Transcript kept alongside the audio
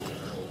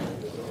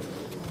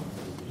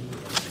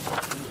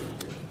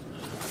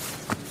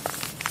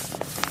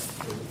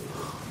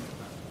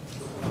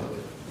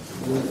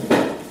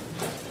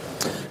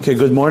Okay,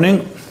 good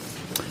morning.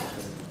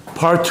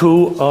 Part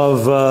 2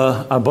 of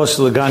our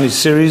Basi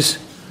series,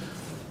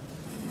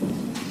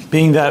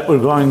 being that we're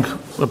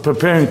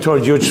preparing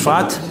toward Yud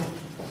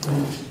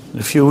Shvat in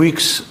a few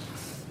weeks.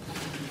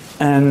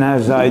 And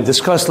as I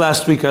discussed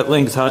last week at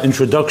length, our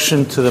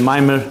introduction to the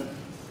Maimer,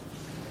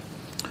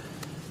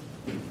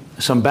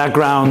 some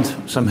background,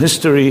 some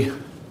history.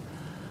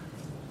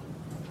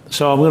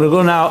 So I'm going to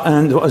go now,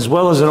 and as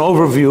well as an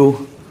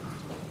overview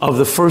of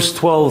the first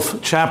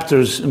 12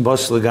 chapters in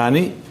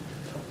Basi.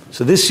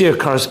 So this year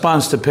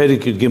corresponds to Perek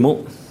Yud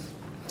Gimel.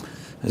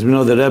 As we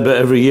know, the Rebbe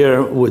every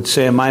year would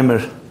say a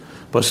Maimer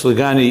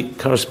Basi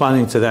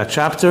corresponding to that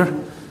chapter.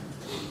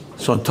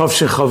 So on Tov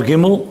Shechav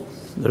Gimel,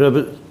 the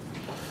Rebbe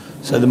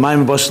said the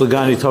Maimer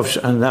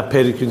Basi and that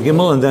Perek Yud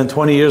Gimel, and then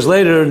 20 years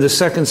later in the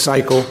second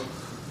cycle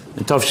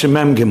in Tov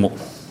Shemem Gimel.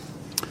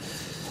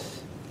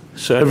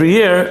 So every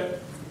year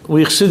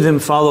we Chassidim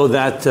follow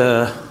that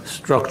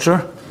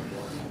structure.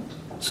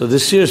 So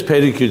this year's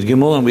Perek Yud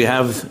Gimel, and we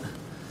have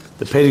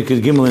the Perek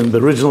Yud Gimel in the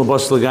original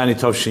Basi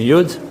Tov Shin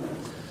Yud,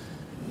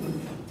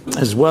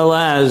 as well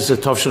as the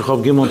Tov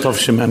Shechav Gimel and Tov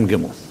Shemem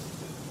Gimel.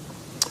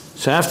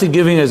 So after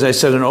giving, as I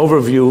said, an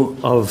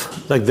overview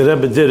of, like the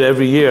Rebbe did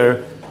every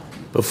year,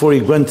 before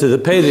he went to the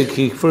Perek,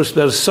 he first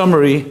had a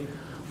summary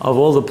of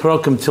all the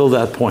Parakim till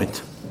that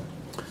point,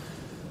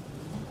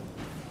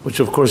 which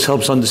of course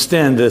helps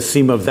understand the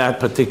theme of that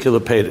particular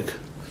Perek.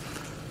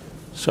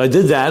 So I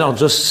did that. I'll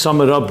just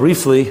sum it up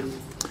briefly.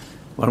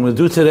 What I'm going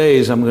to do today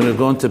is I'm going to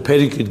go into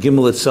Perek Yud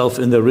Gimel itself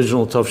in the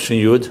original Tov Shin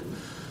Yud,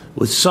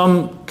 with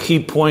some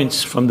key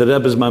points from the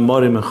Rebbe's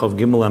Maimorim and Chav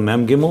Gimel and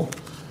Mem Gimel,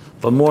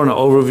 but more in an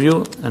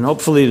overview. And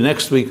hopefully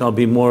next week I'll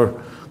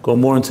go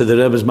more into the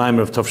Rebbe's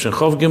Maimer of Tov Shin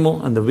Chav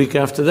Gimel, and the week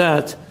after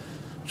that,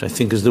 which I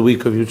think is the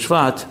week of Yud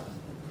Shvat,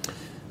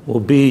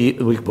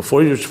 the week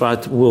before Yud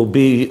Shvat, will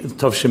be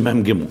Tov Shin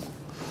Mem Gimel.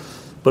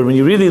 But when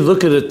you really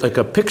look at it like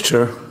a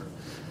picture,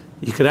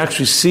 you could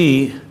actually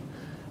see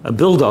a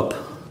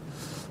build-up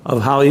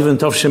of how even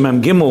Tov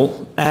Shemem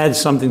Gimel adds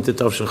something to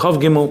Tov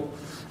Shechav Gimel,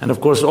 and of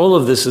course all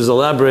of this is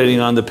elaborating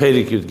on the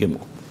Perek Yud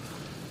Gimel.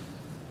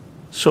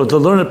 So to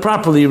learn it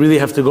properly, you really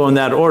have to go in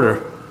that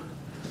order.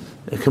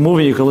 You can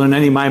learn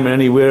any Maimer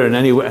anywhere and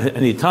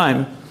any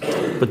time,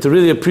 but to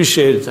really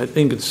appreciate it, I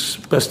think it's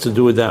best to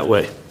do it that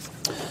way.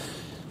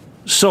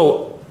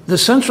 So the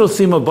central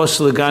theme of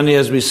Basi,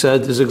 as we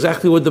said, is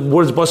exactly what the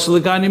words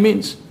Basi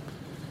means.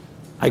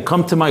 I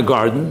come to my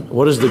garden.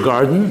 What is the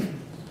garden?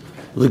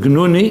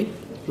 Lignuni.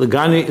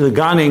 Ligani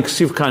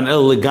ksiv kan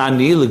el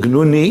ligani,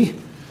 lignuni,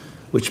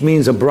 which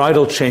means a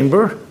bridal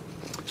chamber.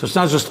 So it's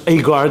not just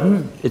a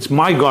garden, it's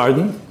my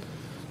garden.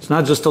 It's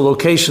not just a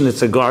location,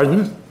 it's a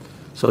garden.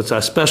 So it's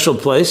a special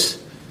place.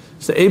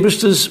 It's the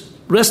Eibishter's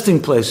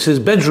resting place, his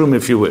bedroom,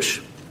 if you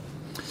wish.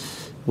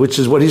 Which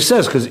is what he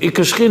says, because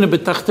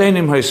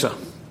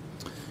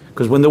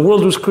when the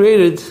world was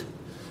created,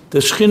 the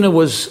Shechina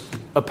was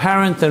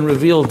apparent and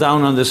revealed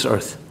down on this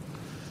earth.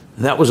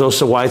 And that was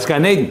also why it's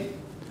Gan Eden.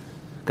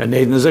 Gan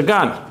Eden is a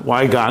Gan.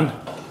 Why Gan?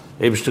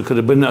 Eibishter could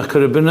have been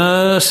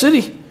a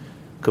city,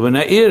 could have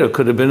been an Ir,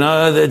 could have been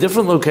a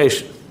different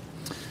location,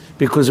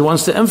 because he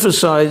wants to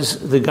emphasize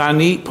the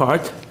Gani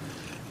part,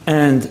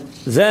 and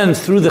then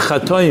through the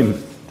Chatoim,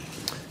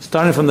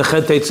 starting from the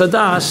Chet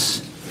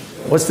Eitzadas,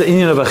 what's the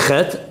inyan of a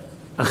Chet?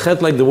 A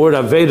Chet, like the word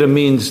Aveda,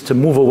 means to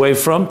move away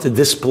from, to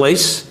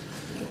displace.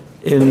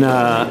 In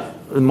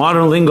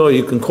modern lingo,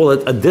 you can call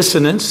it a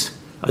dissonance,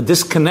 a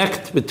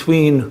disconnect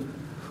between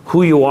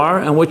who you are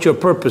and what your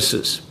purpose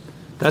is.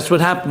 That's what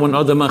happened when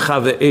Adam and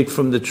Chava ate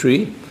from the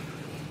tree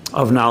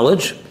of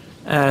knowledge.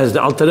 As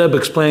the Alter Rebbe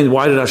explained,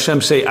 why did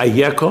Hashem say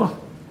Ayeko?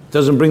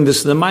 Doesn't bring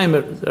this to the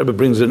Maimer. The Rebbe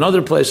brings it in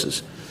other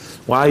places.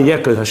 Why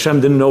Ayeko? Hashem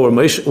didn't know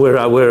where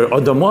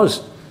Adam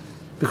was,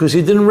 because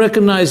he didn't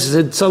recognize. He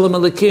said, Tzalam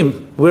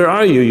Alekim, where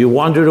are you? You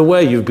wandered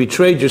away. You've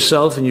betrayed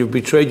yourself and you've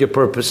betrayed your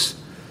purpose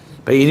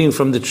by eating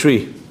from the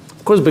tree.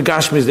 Of course,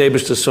 Begashmi is the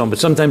Eibishter's son, but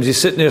sometimes you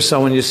sit near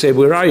someone and you say,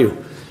 where are you?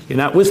 You're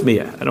not with me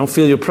yet. I don't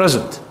feel you're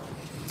present.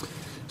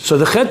 So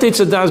the Chet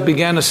Eitzadas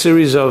began a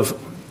series of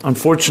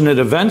unfortunate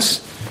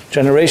events,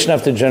 generation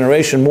after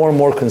generation, more and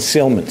more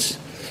concealments,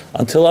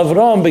 until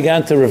Avraham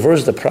began to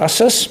reverse the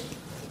process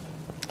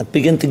and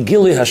begin to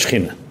Gili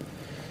Hashchina.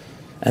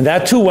 And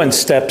that too went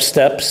steps,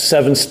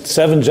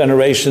 seven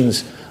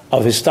generations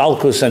of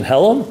Histalkus and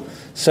Helam,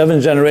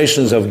 7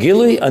 generations of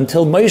Gili,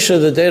 until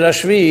Moshe, the Deir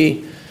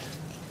Hashvi,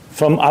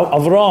 from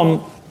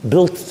Avraham,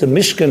 built the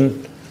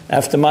Mishkan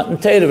after Matan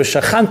Torah,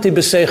 v'shachanti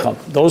b'seicham.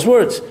 Those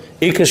words.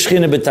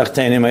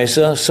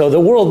 So the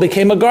world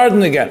became a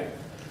garden again.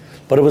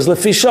 But it was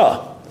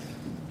lefisha.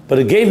 But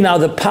it gave now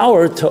the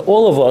power to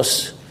all of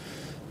us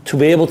to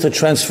be able to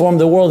transform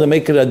the world and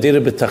make it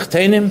adira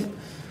b'tachtenim,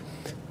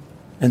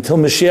 until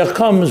Mashiach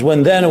comes,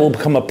 when then it will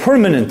become a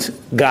permanent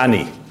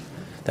Gani.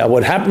 That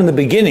what happened in the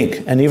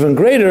beginning, and even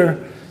greater,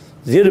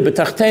 adira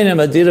b'tachtenim,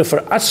 adira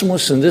for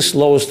atzmus in this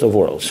lowest of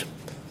worlds.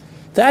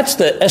 That's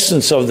the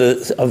essence of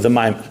the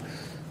Maimer,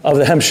 of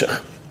the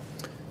Hemshech.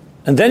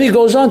 And then he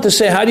goes on to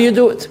say, how do you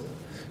do it?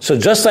 So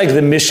just like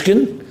the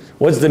Mishkan,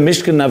 What's the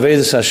Mishkan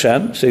Avedis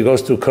Hashem? So he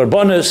goes through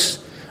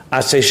Karbonis,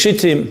 Asay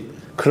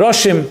Shittim,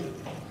 Kroshim.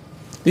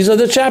 These are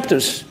the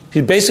chapters.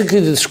 He's basically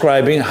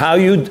describing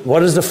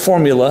what is the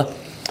formula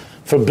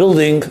for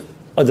building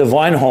a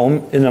divine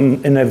home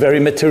in a very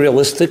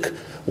materialistic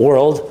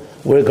world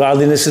where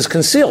godliness is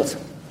concealed.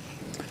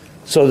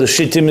 So the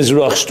Shittim is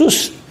Ruach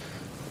Shtus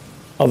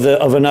of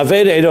an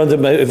Aveda,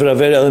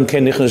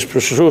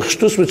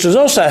 which is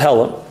also a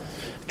Helam,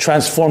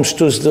 transforms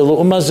Shtus the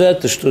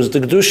L'umazet, the Shtus the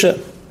Gdusha,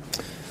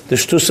 the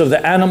Shtus of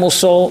the animal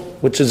soul,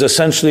 which is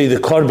essentially the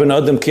Korban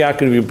Adam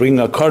Kiyakir. You bring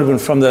a Korban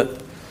from the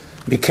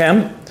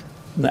Bikem,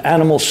 the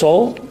animal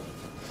soul,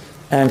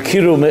 and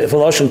Kiruv,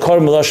 Veloshin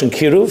Korban, Veloshin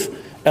Kiruv,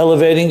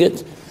 elevating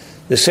it.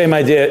 The same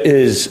idea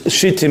is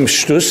Shittim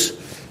Shtus,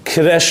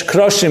 Kiresh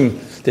Kroshim,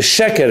 the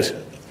Sheker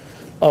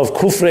of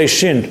Kufrei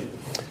Shin,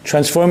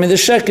 transforming the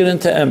Sheker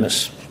into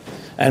Emes.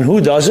 And who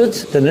does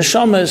it? The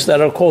Neshamas that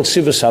are called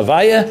Sivas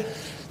Havaya,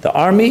 the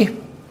army.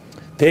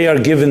 They are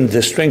given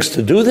the strength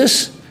to do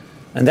this,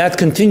 and that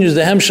continues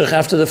the Hemshech.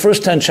 After the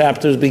first 10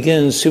 chapters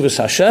begins Sivas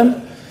Hashem,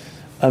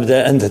 and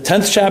the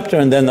 10th chapter,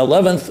 and then the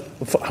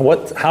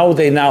 11th, how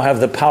they now have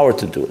the power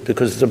to do it,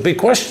 because it's a big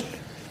question.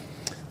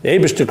 The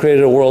Eibishter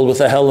created a world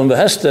with a Helam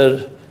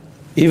v'Hester,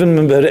 even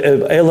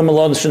Elam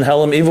Elon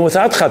Helam, even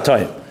without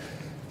Chatoim,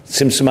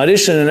 Tzimtzum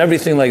Arishin and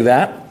everything like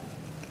that.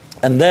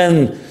 And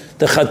then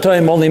the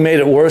Chatoim only made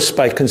it worse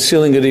by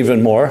concealing it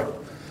even more.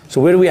 So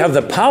where do we have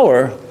the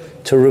power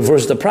to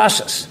reverse the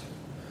process?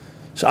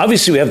 So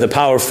obviously we have the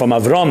power from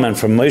Avram and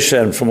from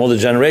Moshe and from all the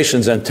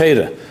generations and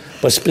Torah.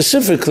 But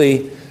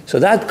specifically, so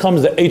that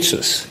comes the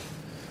Eitzes.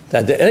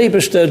 That the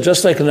Eibishter,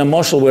 just like in a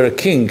marshal where a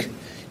king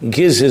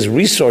gives his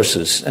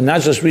resources, and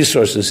not just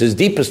resources, his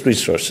deepest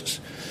resources,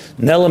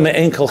 Nela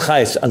me'en kol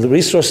chayis, and the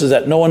resources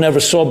that no one ever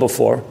saw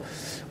before.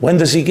 When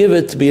does he give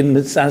it? To be in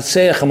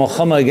Mitzatzeach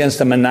HaMelchama against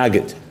a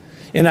Menagid.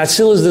 In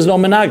Atzilus, there's no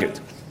Menagid.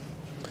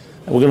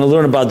 And we're going to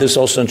learn about this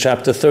also in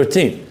chapter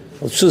 13.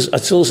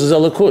 Atzilus is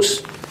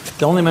Elikus.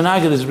 The only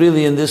Menagid is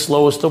really in this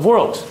lowest of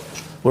worlds,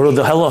 where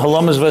the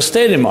Halamas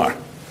Vestedim are.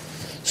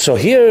 So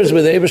here's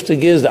where the Eibishter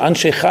gives the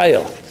Anshe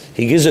Chayil.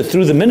 He gives it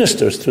through the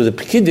ministers, through the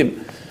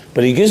Pekidim,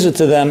 but he gives it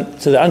to them,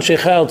 to the Anshe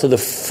Chayil, to the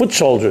foot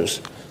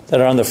soldiers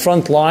that are on the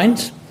front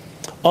lines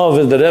of,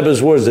 in the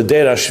Rebbe's words, the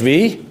Deir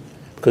HaShvi,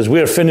 because we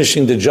are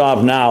finishing the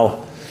job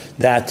now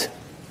that,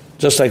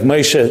 just like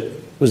Moshe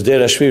was Deir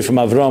HaShvi from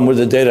Avram, we're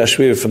the Deir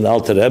HaShvi from the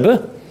Alter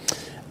Rebbe.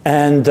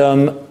 And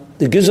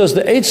it gives us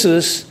the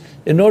Eitzes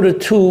in order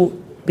to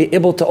be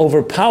able to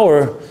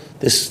overpower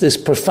this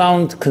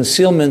profound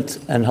concealment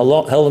and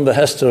Helam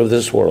v'Hester of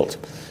this world.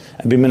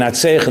 And be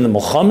menatzeich in the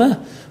Melchama,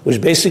 which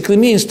basically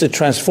means to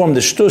transform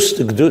the Shtus,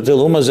 the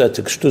Lumazet,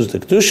 the Shtus, the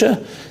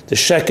Gdusha, the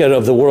Sheker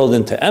of the world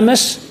into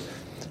Emes,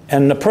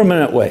 and in a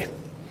permanent way.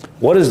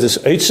 What is this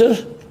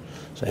Eitzer?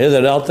 So here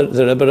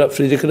the Rebbe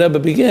Friedrich Rebbe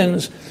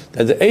begins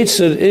that the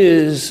Eitzer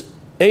is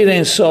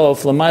Ein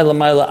Sof L'may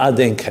L'mayla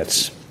Aden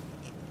Ketz.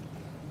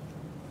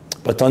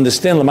 But to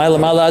understand L'may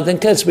L'mayla Aden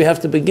Ketz, we have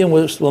to begin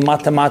with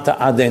L'mata Mata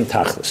Aden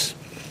Tachlis,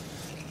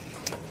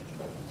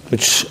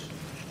 which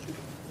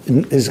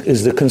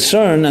is the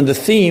concern and the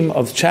theme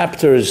of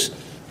chapters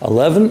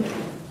 11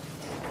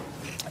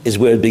 is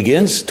where it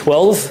begins,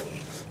 12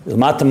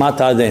 L'mata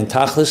Mata Aden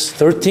Tachlis,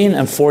 13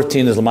 and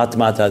 14 is L'mata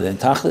Mata Aden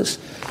Tachlis,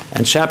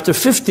 and chapter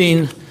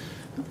 15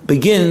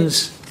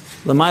 begins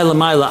L'may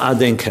L'mayla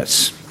Aden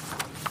Ketz.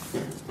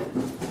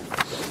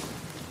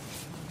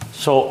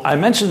 So I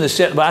mentioned this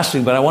last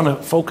week, but I want to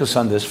focus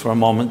on this for a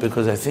moment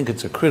because I think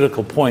it's a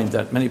critical point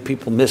that many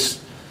people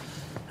miss.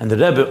 And the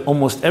Rebbe,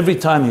 almost every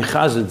time he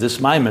chazed this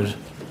Maimer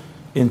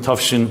in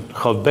Tafshin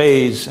Chav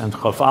Beis and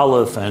Chav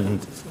Aleph and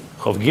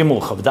Chav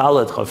Gimel, Chav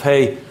Dalet, Chav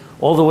Hey,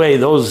 all the way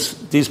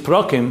these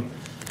Prakim,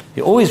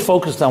 he always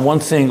focused on one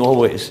thing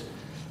always,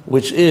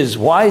 which is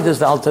why does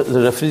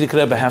the Friedrich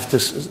Rebbe have to,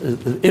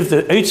 if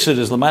the Eitzer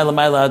is L'may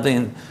L'mayla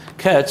Aden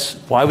Ketz,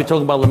 why are we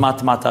talking about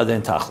L'mata Mata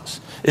Aden Tachlis?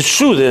 It's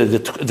true,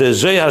 the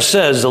Zohar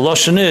says, the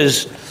Lashon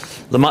is,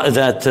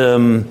 that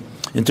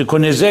in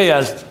Tikkun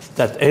Zohar,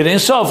 that Ein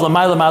Sof,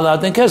 L'may L'mayla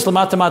Aden Ketz,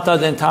 L'mata Mata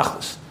Aden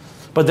Tachlis.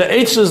 But the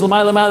Eitz is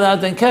L'may L'mayla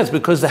Aden Ketz,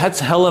 because the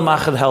Hetz Helam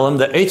Achad Helam,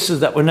 the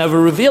Eitzes that were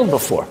never revealed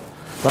before.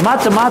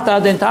 L'mata Mata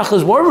Aden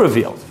Tachlis were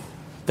revealed.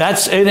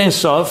 That's Ein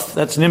Sof,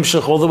 that's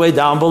Nimshach all the way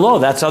down below.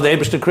 That's how the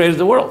Eibishter created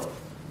the world,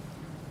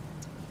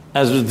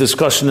 as a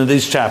discussion in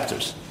these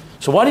chapters.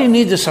 So why do you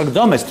need this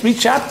Hagdama? It's 3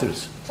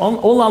 chapters.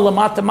 All on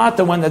L'mata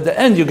Mata, when at the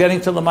end you're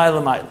getting to L'may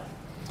L'mayla.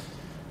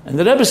 And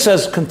the Rebbe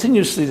says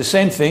continuously the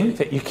same thing,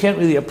 that you can't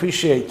really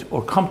appreciate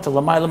or come to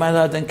L'may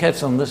L'mayla Aden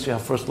Ketz unless you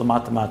have first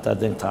L'mata Mata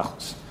Aden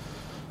Tachlis.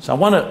 So I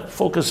want to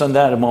focus on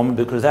that a moment,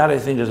 because that I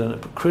think is a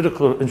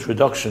critical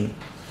introduction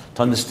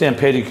to understand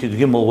Perikut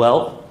Gimel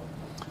well,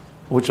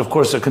 which of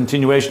course is a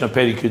continuation of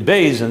Perikut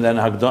Beis and then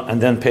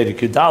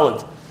Perikut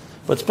Dalet,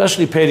 but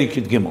especially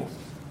Perikut Gimel.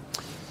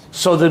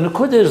 So the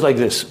Nekudah is like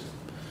this.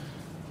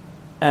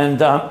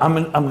 And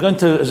I'm going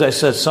to, as I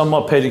said, sum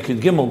up Perikut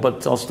Gimel,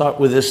 but I'll start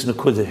with this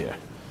Nekudah here.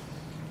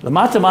 The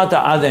L'mata Mata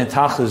Aden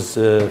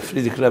Tachlis,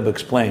 Friedrich Rebbe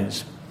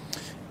explains,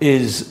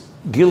 is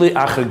Gili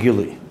acher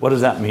gili. What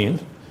does that mean?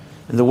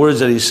 In the words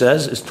that he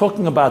says, is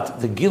talking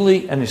about the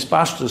gili and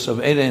hispashtus of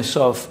Eid Ein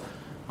Sof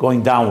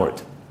going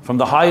downward from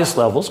the highest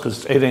levels,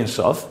 because it's Eid Ein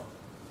Sof.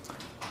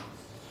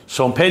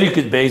 So in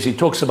Perikut Beis, he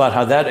talks about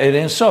how that Eid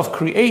Ein Sof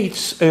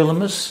creates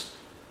Elamus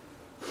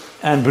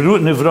and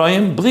Berut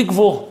Nivroim Bli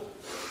Gvul.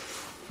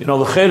 You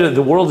know,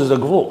 the world is a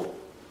Gvul.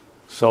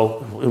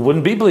 So it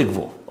wouldn't be Bli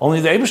Gvul.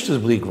 Only the Eibishter is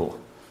Bli Gvul.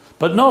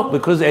 But no,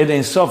 because Eid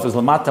Ein Sof is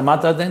Lamata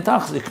Mata Den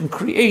Tachlis, it can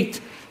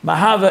create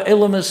Mahava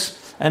Elamus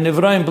and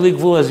Nivroim Bli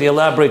Gvul, as he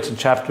elaborates in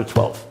chapter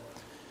 12.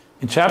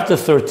 In chapter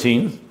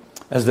 13,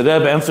 as the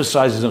Rebbe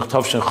emphasizes in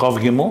Chtav Shen Chav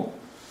Gimel,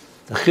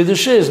 the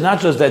Chiddush is not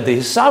just that the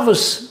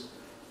Hisavus,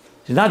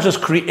 he's not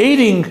just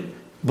creating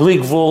Bli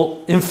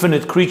Gvul,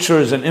 infinite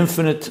creatures and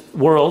infinite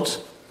worlds,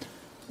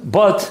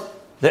 but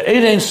the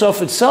Eid Ein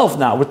Sof itself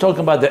now, we're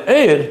talking about the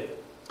Eid,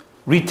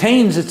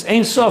 retains its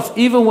Ein Sof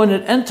even when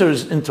it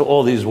enters into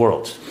all these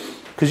worlds.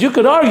 Because you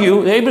could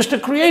argue, the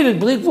Eibishter created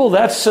Bli Gvul,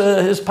 that's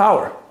his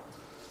power.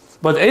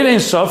 But Eid Ein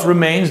Sof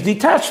remains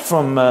detached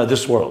from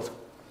this world.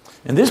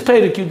 In this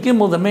Perek Yud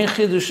Gimel, the main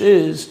chiddush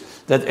is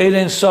that Eid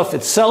Ein Sof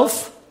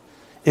itself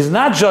is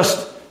not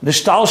just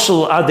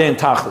nishtalshel adein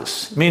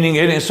tachlis, meaning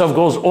Eid Ein Sof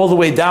goes all the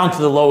way down to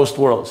the lowest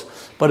worlds,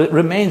 but it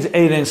remains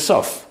Eid Ein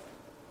Sof.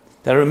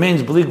 That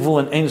remains Bli Gvul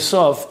and Ein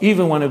Sof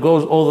even when it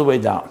goes all the way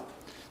down.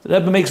 The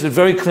Rebbe makes it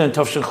very clear in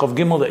Tov Shin Chav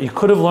Gimel that you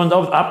could have learned the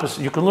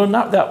opposite. You can learn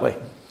not that way.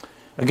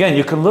 Again,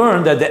 you can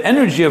learn that the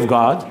energy of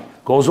God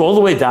goes all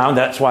the way down.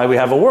 That's why we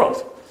have a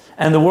world.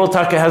 And the world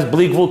taka has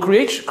Bli Gvul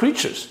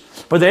creatures.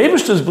 But the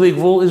Eibishter's Bli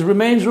Gvul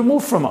remains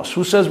removed from us.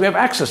 Who says we have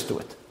access to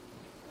it?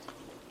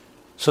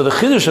 So the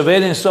Chiddush of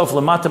Eid Ein Sof,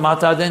 Lamata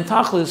Mata Aden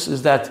Tachlis,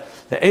 is that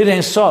the Eid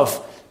Ein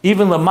Sof,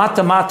 even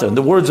Lamata Mata, in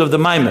the words of the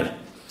Maimer,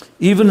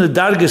 even the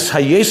Dargis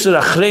Hayeser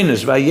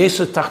Achrenis,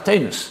 Vayeser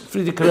Tachtenis,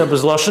 Friedrich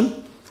Rebbe's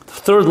Lashon, the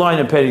third line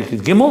of Perek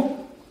Yud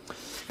Gimel,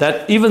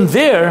 that even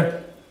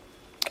there,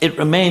 it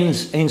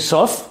remains Ein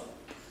Sof.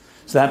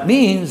 So that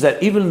means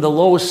that even in the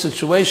lowest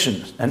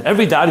situations, and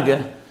every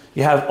darga,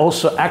 you have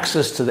also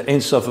access to the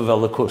Ein Sof of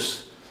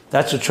Elokus.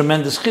 That's a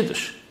tremendous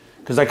chiddush.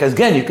 Because like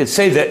again, you could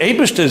say that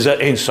Eibishter is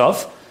Ein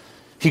Sof.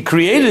 He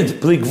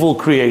created Bli Gvul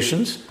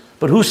creations,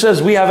 but who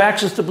says we have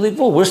access to Bli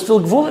Gvul? We're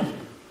still Gvulim.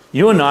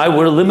 You and I,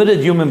 we're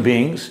limited human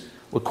beings.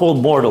 We're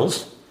called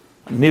mortals.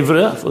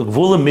 Nivra,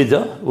 Gvulim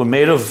Mida. We're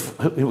made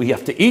of, we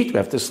have to eat, we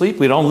have to sleep,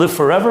 we don't live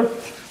forever.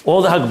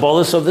 All the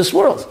Hagbalas of this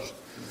world.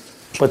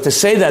 But to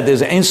say that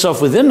there's an Ein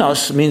Sof within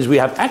us means we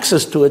have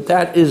access to it.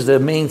 That is the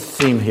main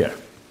theme here.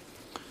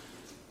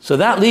 So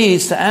that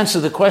leads to answer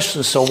the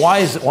question, so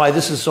why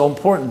this is so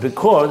important?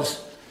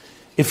 Because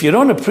if you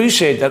don't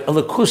appreciate that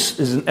Elokus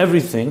is in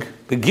everything,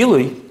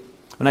 Begili,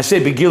 when I say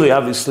Begili,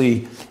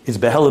 obviously it's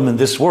Behelim in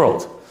this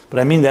world, but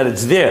I mean that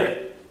it's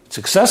there, it's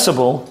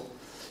accessible,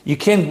 you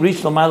can't reach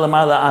Lamayla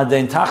Mala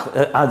Aden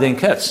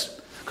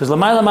Ketz. Because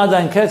Lamayla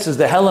Aden Ketz is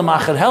the Helam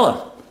Acher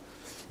Helam.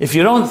 If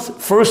you don't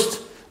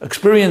first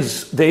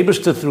experience the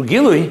Eibishter through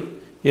Gilui,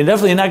 you're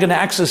definitely not going to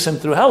access him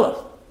through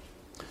Helam.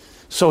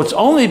 So it's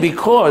only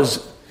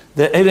because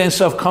the Eid Ein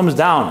Sof comes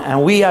down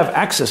and we have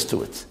access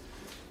to it.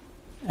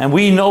 And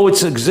we know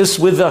it exists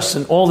with us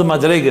in all the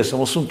madregas, and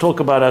we'll soon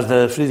talk about as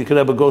the Friedrich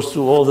Rebbe goes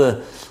through all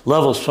the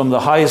levels, from the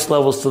highest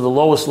levels to the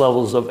lowest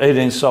levels of Eid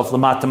Ein Sof,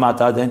 Lamata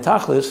Mata Aden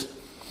Tachlis.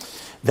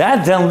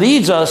 That then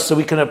leads us so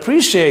we can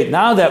appreciate,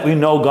 now that we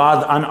know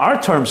God on our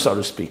terms, so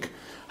to speak,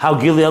 how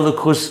Gili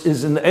Elokus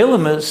is in the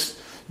Elamis.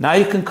 Now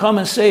you can come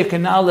and say, okay,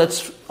 now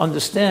let's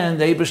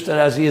understand the Eibishter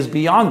as he is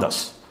beyond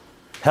us.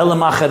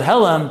 Helam Acher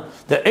Helam,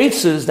 the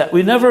eitzes that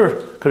we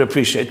never could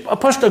appreciate.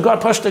 Pashta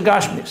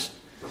Gashmis.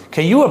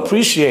 Can you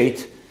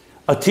appreciate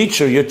a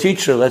teacher, your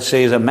teacher, let's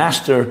say, is a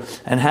master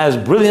and has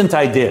brilliant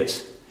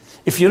ideas?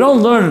 If you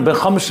don't learn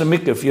Bechamish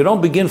Mikra, if you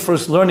don't begin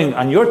first learning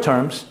on your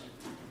terms,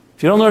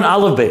 if you don't learn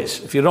Aleph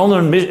Beis, if you don't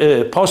learn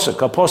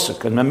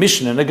Posuk, and a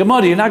Mishnah, and a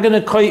Gemara, you're not going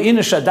to Koy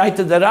Inisha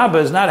Daita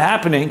Derabba. Is not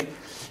happening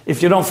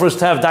if you don't first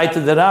have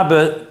Daita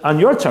Derabba on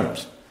your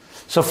terms.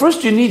 So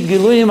first you need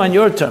Giluyim on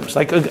your terms.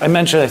 Like I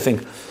mentioned, I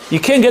think, you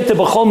can't get to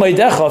B'chol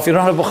Meidecha if you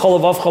don't have B'chol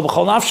Avavcha,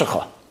 B'chol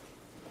Nafshecha.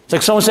 It's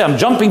like someone say, I'm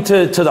jumping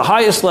to the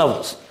highest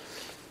levels.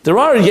 There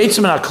are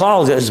Yetzim and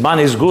Aklal,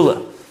 Zman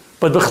Izgula,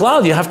 but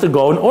B'chlal you have to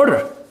go in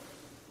order.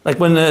 Like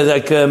when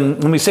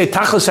we say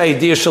Tachlis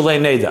HaYidiyah Shalei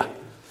Neda,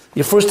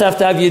 you first have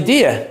to have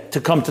Yidiyah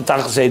to come to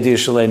Tachlis HaYidiyah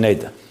Shalei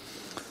Neda.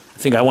 I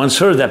think I once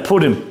heard that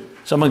Purim,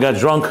 someone got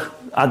drunk,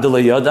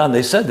 Adela Yoda, and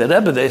they said, the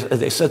Rebbe,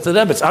 they said to the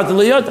Rebbe, it's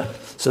Adela Yoda.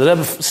 So the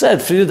Rebbe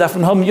said, Frida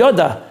Dafen Hom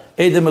Yoda,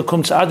 Edem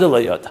Ekum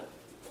Adela Yoda.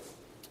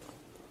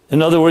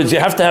 In other words, you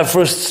have to have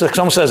first,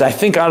 someone says, I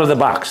think out of the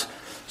box.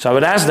 So I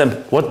would ask them,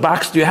 what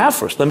box do you have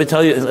first? Let me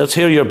tell you, let's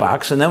hear your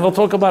box, and then we'll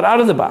talk about out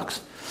of the box.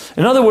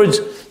 In other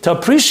words, to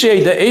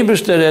appreciate the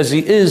Eibishter as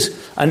he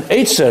is an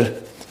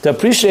Eitzer, to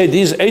appreciate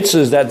these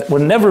Eitzers that were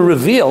never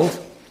revealed,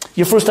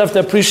 you first have to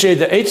appreciate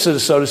the Eitzers,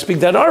 so to speak,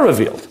 that are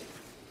revealed.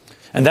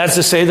 And that's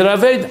the Seder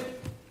Aved.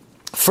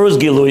 First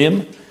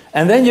Giluyim,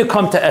 and then you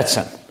come to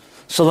Etzen.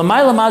 So the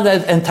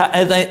Mailamada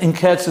in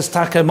Ketz is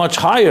taka much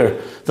higher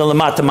than the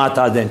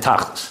Matamata in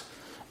Tachlis.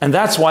 And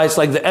that's why it's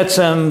like the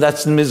Etzem,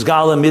 that's the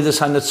Mizgala, Midas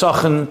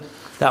HaNetzachen,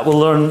 that we'll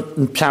learn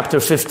in chapter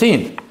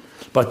 15.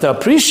 But to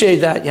appreciate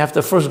that, you have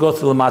to first go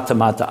through the Mata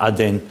Mata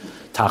Aden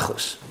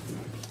Tachlis.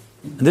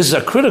 And this is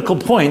a critical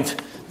point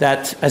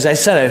that, as I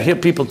said, I hear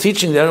people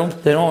teaching, they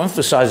don't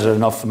emphasize it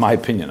enough, in my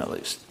opinion at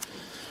least.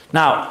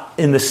 Now,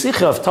 in the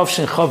Sikha of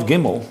Tavshin Chav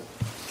Gimel,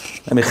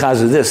 let me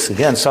chazir this,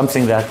 again,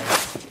 something that,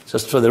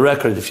 just for the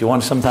record, if you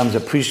want to sometimes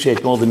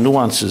appreciate all the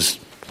nuances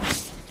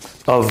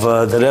of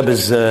the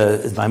Rebbe's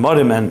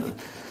Maimorim, and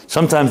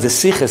sometimes the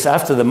Sikhs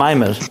after the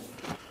Maimer,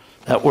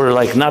 that were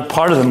like not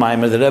part of the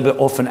Maimer, the Rebbe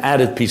often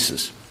added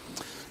pieces.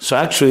 So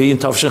actually, in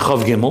Tavshin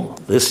Chav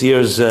Gimel, this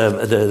year's, the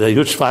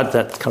Yud Shvat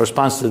that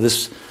corresponds to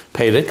this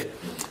Perek,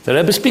 the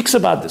Rebbe speaks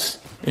about this,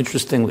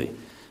 interestingly.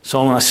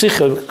 So in a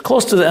Sikha,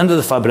 close to the end of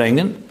the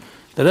Farbrengen,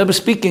 the Rebbe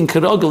speaking,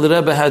 Kirogel, the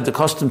Rebbe had the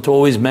custom to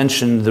always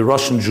mention the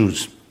Russian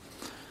Jews.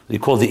 They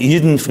called the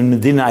Yidden from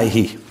Medina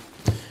Ihi.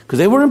 Because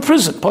they were in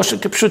prison, Posha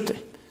Kipshute.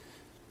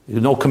 There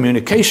was no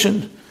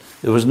communication,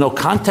 there was no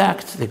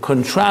contact, they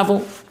couldn't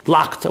travel,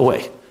 locked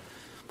away.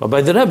 But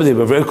by the Rebbe, they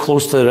were very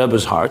close to the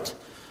Rebbe's heart.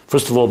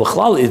 First of all,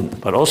 B'chlal Yidden,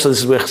 but also this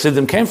is where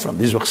Chassidim came from.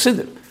 These were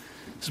Chassidim.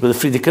 This is where the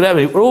Frierdiker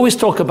Rebbe, we always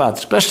talk about,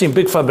 especially in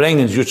big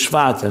Farbrengens, Yud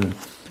Shvat and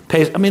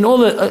Pesach. I mean,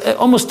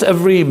 almost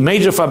every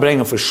major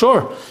Farbrengen for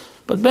sure,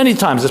 but many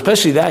times,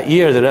 especially that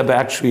year, the Rebbe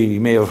actually, you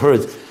may have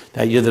heard,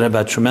 that year the Rebbe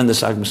had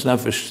tremendous Agmas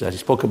Nefesh, that he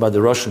spoke about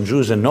the Russian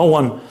Jews, and no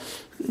one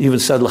even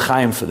said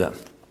L'chaim for them.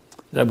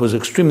 The Rebbe was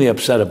extremely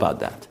upset about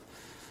that.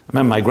 I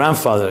remember my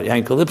grandfather,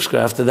 Yankel Lipsker,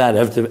 after that,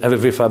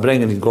 every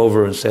Farbrengen, he'd go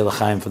over and say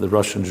L'chaim for the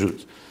Russian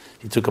Jews.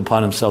 He took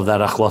upon himself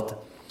that achlot.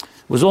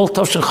 It was all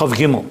Tavshin Chav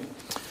Gimel.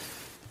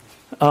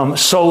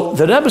 So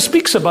the Rebbe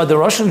speaks about the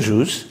Russian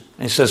Jews,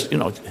 and he says, you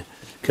know,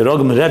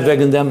 Kerogim read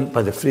wegen them,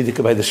 by the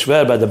Frierdiker, by the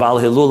Shver, by the Baal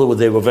Hilula, where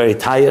they were very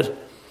tired.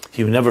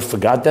 He never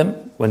forgot them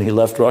when he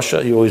left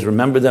Russia. He always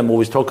remembered them,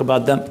 always talked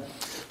about them.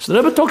 So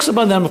the Rebbe talks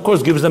about them, of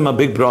course, gives them a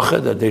big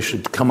bracha, that they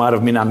should come out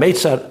of Mina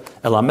Meitzar,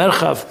 El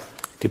HaMerchav,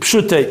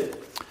 Kipshute.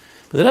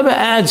 But the Rebbe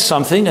adds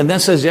something, and then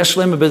says, Yesh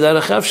Lema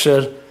B'derech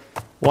Efsher,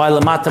 why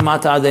Lamata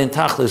Mata Adein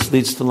Tachlis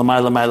leads to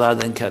Lamai Lamai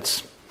Adein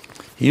Ketz.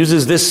 He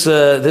uses this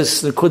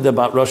Nikud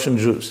about Russian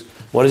Jews.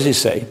 What does he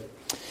say?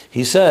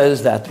 He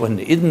says that when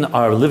the Eden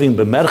are living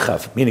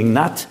b'merchav, meaning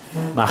not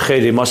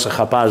macheri mosach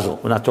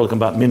hapazel, we're not talking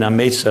about Mina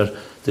Meitzar,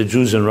 the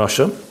Jews in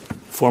Russia,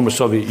 former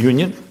Soviet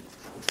Union,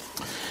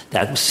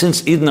 that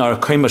since Eden are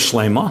kema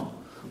shlema,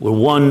 we're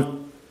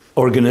one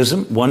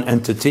organism, one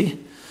entity,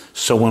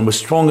 so when we're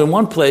strong in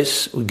one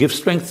place, we give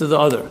strength to the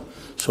other.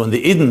 So in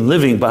the Eden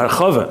living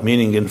barachava,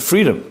 meaning in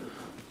freedom,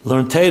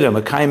 learn Torah,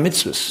 Makayim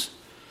mitzvahs,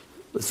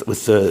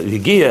 with the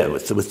Yigia,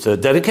 with the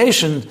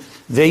dedication,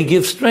 they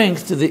give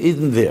strength to the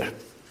Eden there.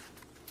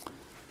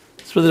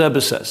 That's what the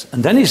Rebbe says.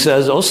 And then he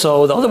says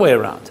also the other way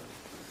around.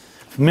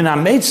 Min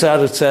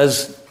ha-meitzar, it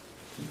says,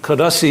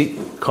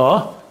 Karasi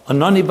ka,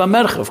 anani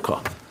ba-merchav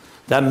ka.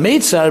 That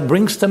meitzar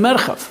brings to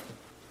merchav.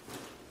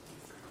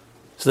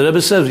 So the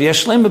Rebbe says,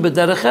 Yeshlema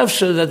b'derech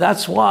efsher,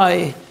 that's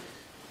why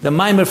the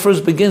Maimer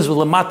first begins with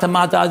Lamata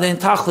Mata Adein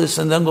Tachlis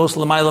and then goes to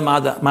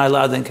Lamayla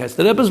Adein Ketz.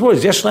 The Rebbe's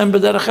words, Yeshlema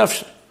b'derech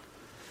efsher.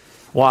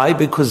 Why?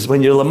 Because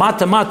when you're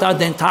Lamata Mata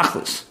Adein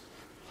Tachlis,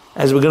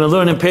 as we're going to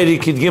learn in Perek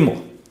Yud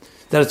Gimel,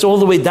 that it's all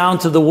the way down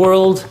to the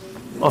world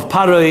of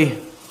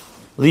Paroi,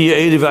 Liya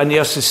Eriva,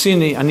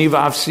 Aniyasisini,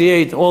 Aniva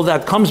Avsiyet, all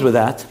that comes with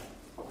that.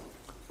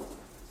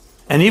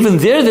 And even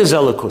there's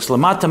Elikus,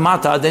 Lamata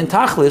Mata Adein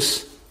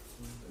Tachlis.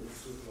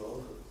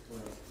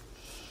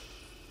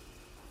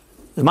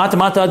 Lamata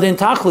Mata Adein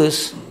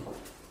Tachlis,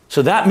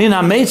 so that Min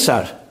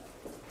HaMeitzar,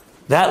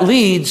 that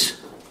leads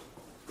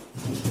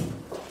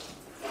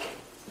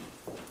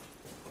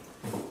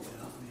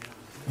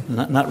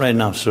Not right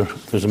now, sir.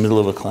 There's a middle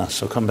of a class,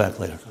 so come back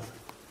later.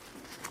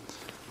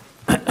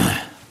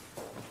 That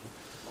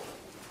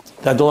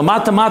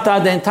Lamata Mata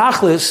Adein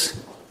Tachlis,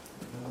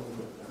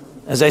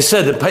 as I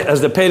said,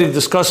 as the Perek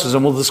discusses,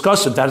 and we'll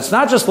discuss it, that it's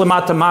not just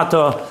Lamata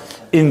Mata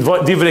in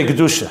Divrei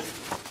Kedusha.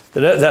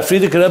 That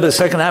Frierdiker Rebbe, the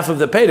second half of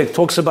the Perek,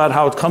 talks about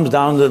how it comes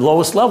down to the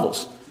lowest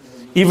levels,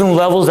 even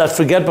levels that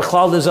forget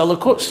B'chlal is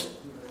Elikus.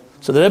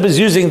 So the Rebbe is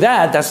using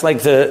that. That's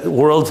like the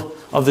world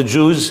of the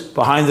Jews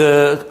behind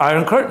the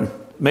Iron Curtain.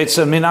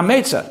 Meitzah min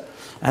ha-meitzah.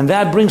 And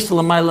that brings to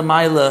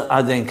Lamayla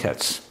Adein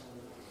Ketz.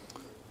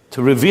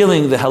 To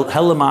revealing the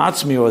Helam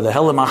Ha'atzmi or the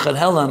Helam Achad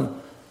Helam.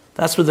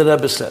 That's what the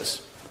Rebbe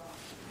says.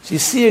 So you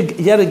see,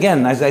 yet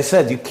again, as I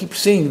said, you keep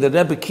seeing the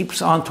Rebbe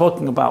keeps on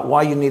talking about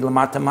why you need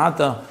Lamata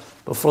Mata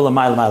before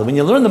Lamayla. When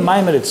you learn the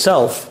Maimer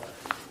itself,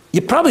 you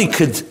probably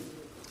could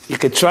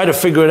try to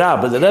figure it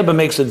out, but the Rebbe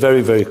makes it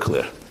very, very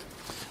clear.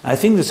 I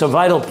think it's a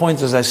vital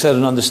point, as I said,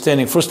 in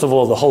understanding, first of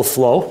all, the whole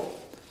flow,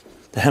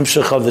 the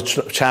hemshech of the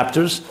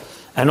chapters,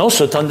 and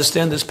also to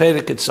understand this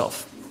Perek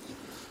itself.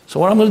 So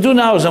what I'm going to do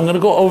now is I'm going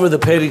to go over the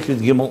Perek Yud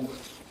Gimel.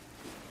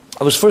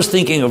 I was first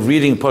thinking of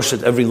reading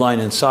Poshet every line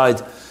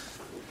inside.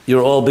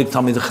 You're all big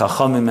Talmidei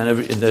Chachamim,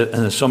 and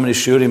there's so many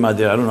shiurim out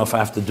there. I don't know if I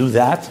have to do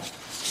that.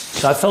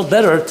 So I felt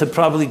better to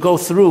probably go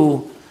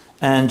through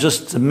and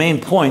just the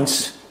main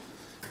points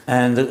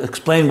and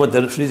explain what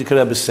the Frierdiker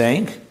Rebbe is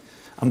saying.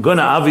 I'm going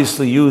to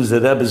obviously use the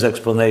Rebbe's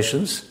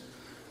explanations,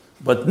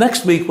 but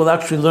next week we'll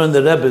actually learn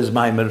the Rebbe's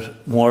Maimer,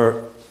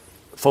 more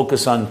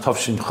focus on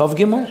Tafshin Chav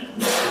Gimel,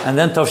 and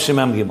then Tafshin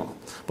Mem Gimel.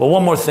 But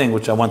one more thing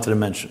which I wanted to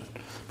mention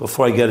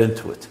before I get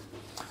into it.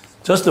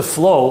 Just the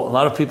flow, a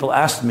lot of people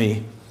ask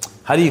me,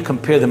 how do you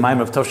compare the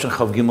Maimer of Tafshin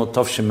Chav Gimel,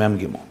 Tafshin Mem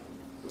Gimel?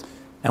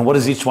 And what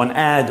does each one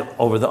add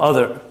over the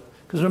other?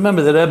 Because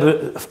remember, the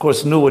Rebbe, of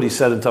course, knew what he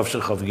said in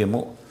Tafshin Chav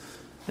Gimel.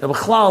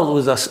 B'chlal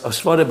was a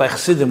svara by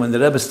Chassidim when the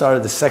Rebbe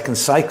started the second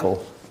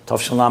cycle,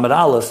 Tafshin Lamed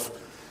Aleph.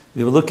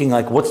 We were looking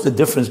like, what's the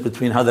difference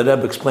between how the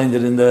Rebbe explained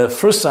it in the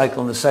first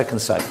cycle and the second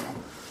cycle?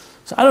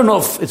 So I don't know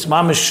if it's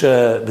mamish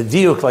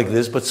b'diuk like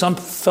this, but some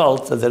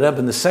felt that the Rebbe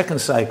in the second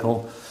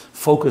cycle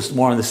focused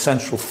more on the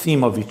central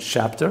theme of each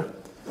chapter.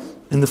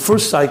 In the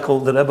first cycle,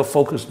 the Rebbe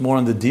focused more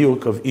on the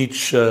diuk of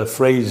each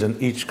phrase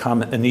and each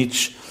comment and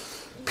each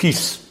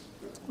piece.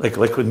 Like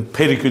when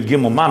Perikut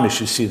Gimel Mamish,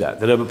 you see that.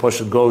 The Rebbe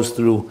Pasha goes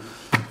through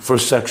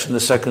first section, the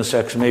second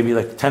section, maybe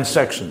like 10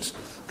 sections,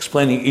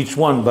 explaining each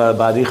one by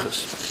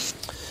Arichas.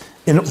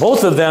 In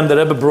both of them, the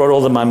Rebbe brought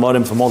all the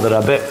Maimorim from all the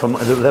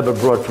Rebbe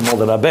brought from all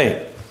the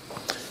Rabbein.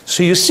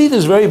 So you see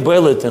this very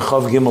boilet in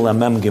Chav Gimel and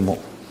Mem Gimel.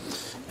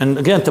 And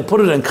again, to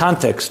put it in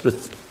context,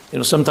 with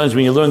sometimes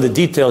when you learn the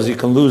details, you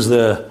can lose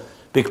the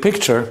big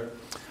picture.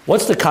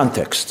 What's the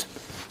context?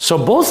 So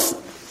both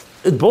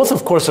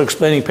of course are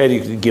explaining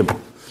Perikut Gimel.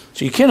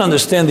 So you can't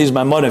understand these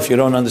Maimorim if you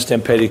don't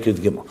understand Perikut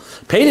Gimel.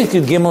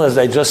 Perikut Gimel, as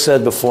I just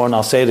said before, and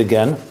I'll say it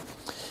again,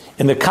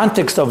 in the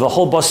context of the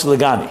whole Basi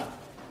Legani.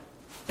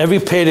 Every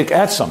Perik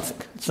adds something.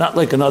 It's not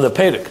like another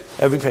Perik.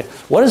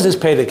 What does this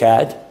Perik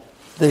add?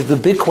 The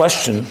big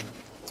question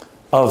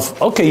of,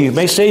 okay, you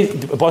may say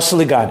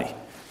Basi Legani,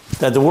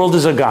 that the world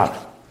is a God,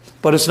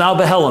 but it's now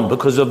Behelim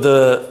because of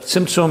the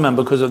Tzimtzum and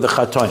because of the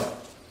Chatoim.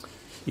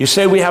 You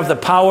say we have the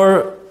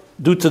power,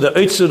 due to the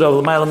Eitzud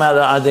of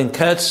L'mayla Adin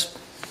Ketz,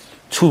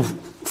 to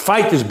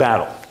fight this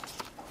battle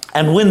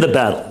and win the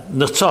battle,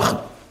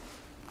 Nirtzachim.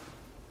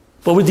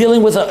 But we're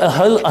dealing with a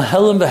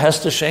Helim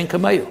V'Hester Shein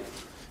Kamayu.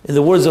 In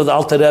the words of the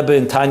Alter Rebbe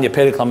in Tanya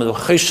Perek Lamed,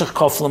 Cheshach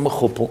Kofla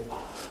Mechupel,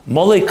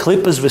 Mole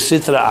Klippas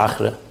V'Sitra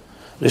Achra,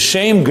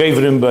 L'Shem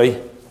Gevrim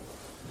Bay,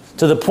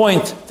 to the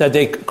point that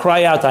they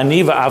cry out,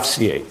 Aniva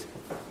Avsiyet.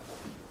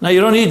 Now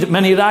you don't need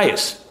many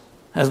rayas.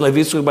 As Lev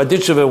Yitzchak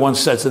Baditchever once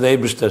said to the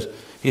Eibishter,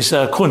 he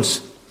said,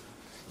 Kunz,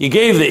 you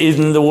gave the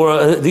Eden the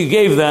world, you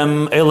gave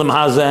them Elam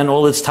Haza and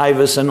all its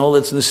Taivas and all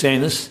its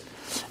Nisenis,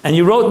 and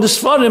you wrote in the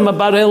Sfarim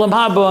about Elam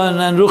Haba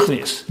and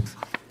Ruchnius.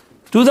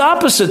 Do the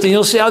opposite and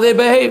you'll see how they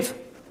behave.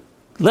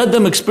 Let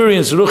them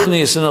experience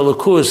Ruchnius and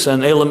Elokus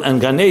and Elam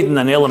and Gan Eden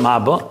and Elam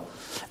Haba,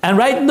 and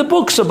write in the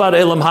books about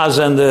Elam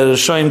Haza and the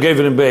Shoyim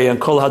Gevrim Bey and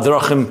Kol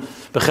Hadrachim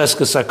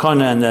Becheska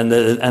Sakona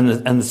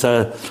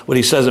and what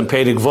he says in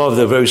Perek Vov,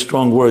 the very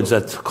strong words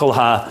that Kol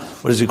Ha,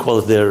 what does he call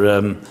it there?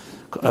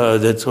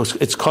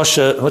 It's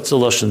kosher. What's the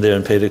lashon there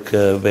in Perek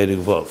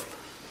Vov?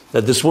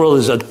 That this world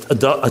is a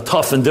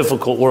tough and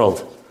difficult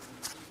world.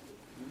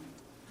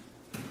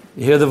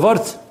 You hear the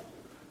word?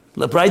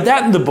 Write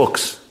that in the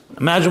books.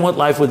 Imagine what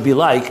life would be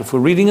like if we're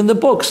reading in the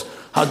books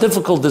how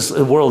difficult this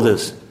world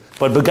is.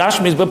 But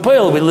Begashmi is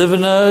B'Poel, we live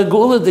in a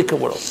Geuladika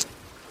world.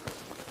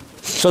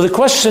 So the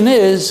question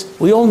is,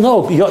 we all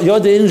know,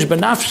 Yod Inj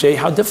Benafshe,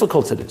 how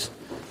difficult it is.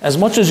 As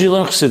much as you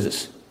learn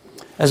Chassidus,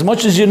 as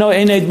much as you know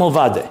Ein Eid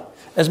Milvadeh,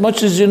 as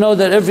much as you know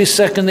that every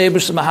second the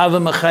Eibus Mahava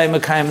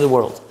Mechayim the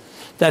world,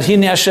 that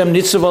Hine Hashem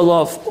Nitzav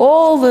Alav,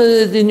 all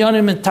the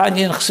Inyanim and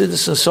Tanya and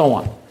Chassidus and so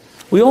on.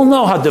 We all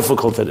know how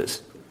difficult it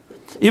is.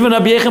 Even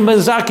Rabbi Yechim ben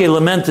Zakkai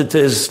lamented to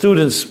his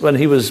students when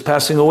he was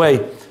passing away,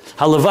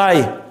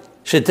 Halavai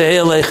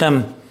Shetei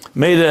Aleichem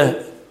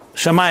Meida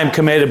Shamayim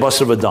Kameida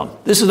Basar V'Dam.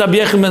 This is Rabbi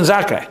Yechim ben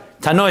Zakkai,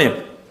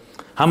 Tanoim.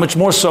 How much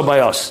more so by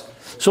us?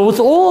 So with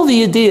all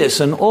the ideas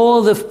and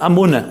all the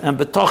Amunah and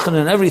Betochen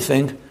and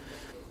everything,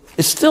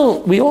 it's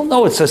still, we all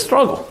know it's a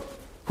struggle.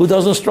 Who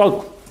doesn't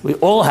struggle? We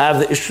all have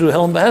the issue of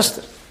Helim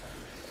Behester.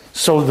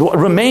 So what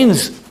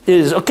remains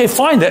is, okay,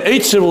 fine, the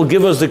Eitzer will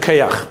give us the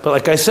Kayach. But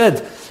like I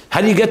said,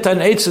 how do you get to an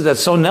Eitzer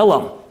that's so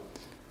Nelam?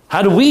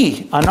 How do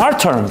we, on our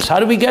terms, how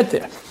do we get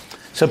there?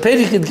 So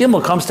Perikut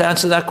Gimel comes to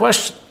answer that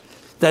question.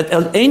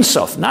 That Ein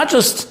Sof, not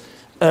just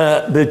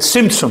the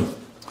Tzimtzum,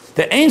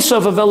 the Ein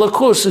Sof of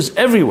Elokus is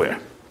everywhere.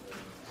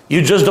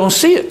 You just don't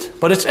see it,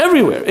 but it's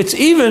everywhere. It's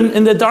even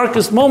in the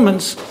darkest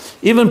moments.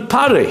 Even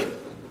Pare,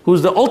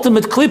 who's the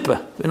ultimate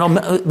klippa.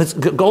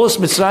 Golus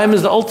Mitzrayim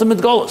is the ultimate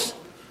Golus.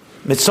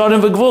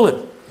 Mitzrayim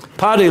v'gvulim.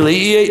 Pare,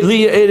 liya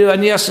erev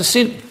ani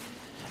asasin.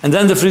 And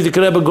then the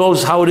Frierdiker Rebbe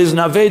goes how it is in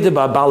Aveda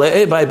by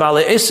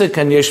Bale Esek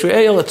and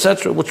Yeshua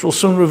etc., which we'll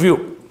soon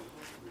review.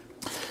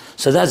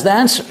 So that's the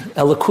answer.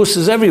 Elokus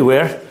is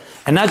everywhere.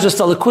 And not just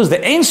Elokus,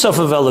 the Ein Sof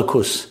of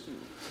Elokus.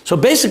 So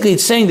basically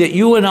it's saying that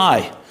you and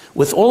I,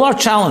 with all our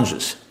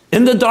challenges,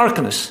 in the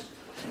darkness,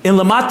 in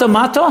Lamata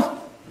Mata,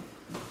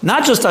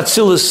 not just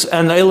Atzilus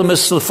and Elam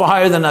is far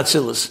higher than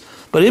Atzilus,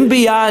 but in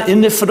Biyah, in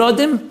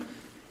Nifradim,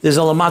 there's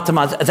a Lamata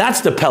Mata.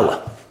 That's the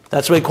Pella.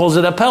 That's why he calls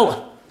it a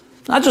Pella.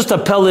 Not just a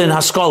Pella in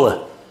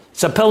Haskalah.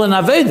 It's a Pella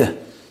Naveda.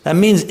 That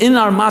means in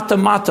our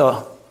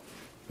mata,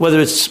 whether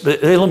it's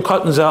Elam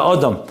Katan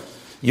Adam,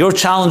 your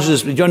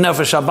challenges, your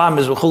Nefesh Abam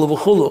is v'chulu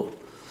v'chulu,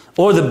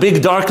 or the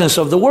big darkness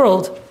of the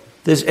world,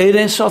 there's Eid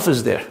Ein Sof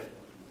is there.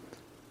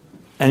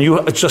 And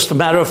it's just a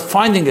matter of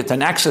finding it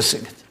and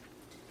accessing it.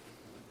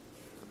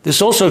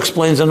 This also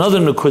explains another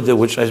nukudah,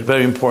 which is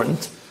very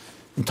important.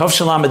 In Tov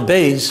Shalamed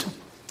Beis,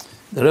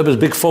 the Rebbe's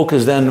big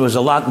focus then was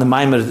a lot in the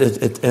Maimer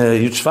at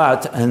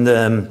Yutzvat, and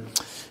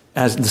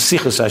as the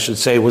Sichos, I should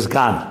say, was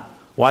Gan.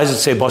 Why does it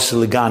say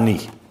Basi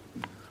Gani?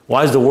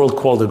 Why is the world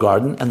called a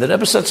garden? And the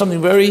Rebbe said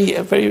something very,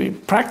 very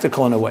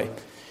practical in a way. He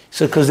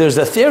said, because there's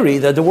a theory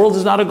that the world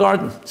is not a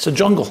garden, it's a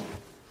jungle.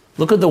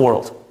 Look at the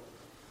world.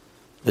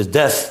 There's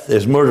death,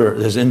 there's murder,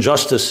 there's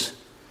injustice.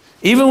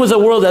 Even with a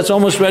world that's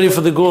almost ready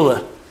for the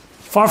Gula,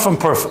 far from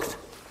perfect.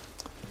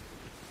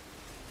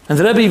 And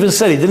the Rebbe even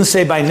said, he didn't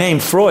say by name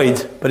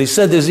Freud, but he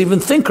said there's even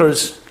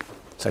thinkers,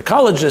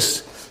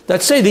 psychologists,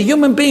 that say the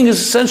human being is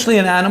essentially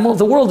an animal,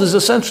 the world is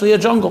essentially a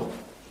jungle.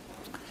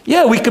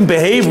 Yeah, we can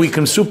behave, we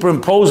can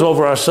superimpose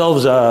over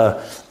ourselves,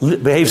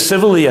 behave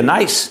civilly and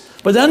nice,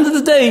 but at the end of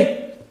the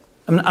day,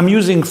 I'm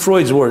using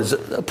Freud's words,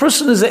 a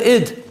person is an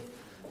id.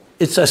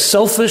 It's a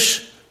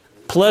selfish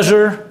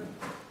pleasure,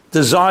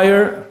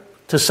 desire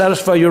to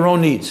satisfy your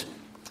own needs.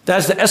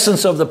 That's the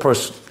essence of the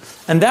person.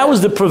 And that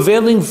was the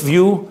prevailing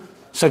view,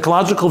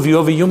 psychological view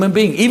of a human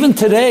being. Even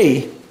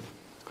today,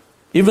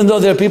 even though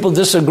there are people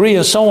disagree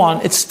and so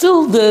on, it's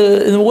still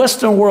in the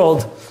Western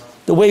world,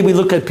 the way we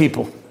look at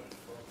people.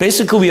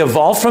 Basically, we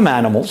evolved from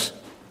animals.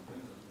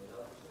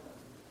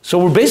 So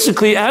we're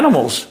basically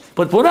animals.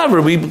 But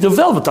whatever, we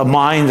developed a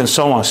mind and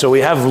so on. So we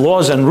have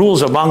laws and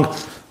rules among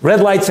red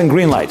lights and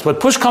green lights. But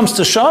push comes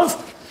to shove,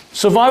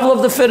 survival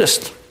of the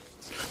fittest.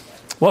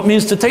 What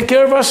means to take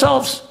care of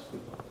ourselves?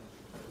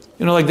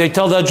 You know, like they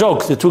tell that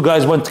joke. The two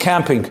guys went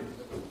camping. In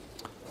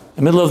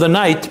the middle of the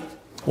night,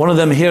 one of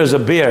them hears a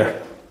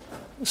bear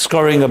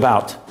scurrying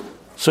about.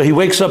 So he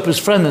wakes up his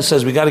friend and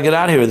says, we got to get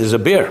out of here. There's a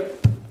bear.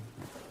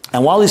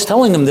 And while he's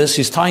telling him this,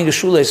 he's tying his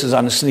shoelaces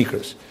on his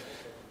sneakers.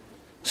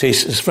 So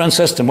his friend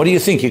says to him, what do you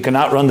think? You can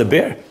outrun the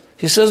bear?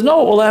 He says, no,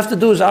 all I have to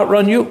do is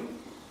outrun you.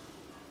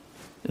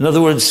 In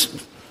other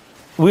words,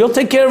 we'll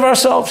take care of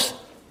ourselves.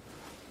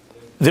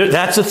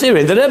 That's a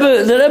theory. The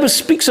Rebbe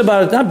speaks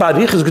about it, not about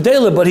Yichus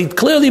Gedela, but he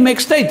clearly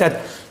makes state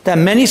that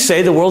many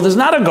say the world is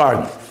not a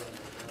garden.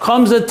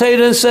 Comes the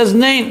Torah and says,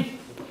 name.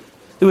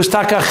 It was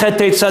Taka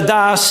Chetei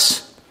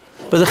Tzadas,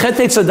 but the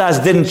Chetei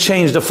Tzadas didn't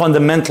change the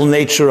fundamental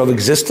nature of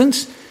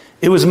existence.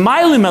 It was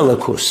Mailim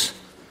Elikus,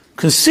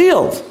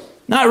 concealed,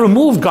 not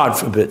removed, God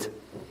forbid.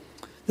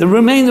 It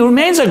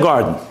remains a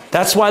garden.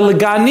 That's why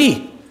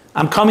Legani,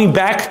 I'm coming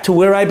back to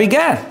where I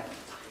began.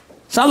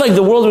 It's not like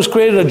the world was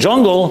created a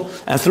jungle,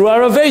 and through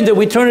our Aveda,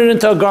 we turn it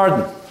into a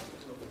garden.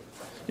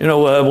 You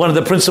know, one of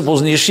the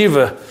principals in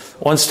Yeshiva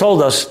once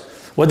told us,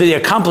 what did he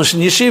accomplish in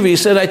Yeshiva? He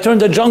said, I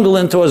turned a jungle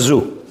into a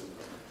zoo.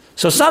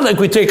 So it's not like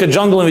we take a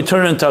jungle and we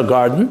turn it into a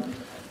garden.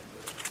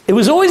 It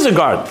was always a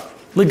garden.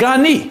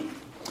 Legani.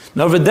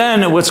 Now,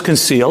 then it was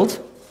concealed,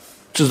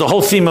 which is the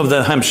whole theme of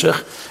the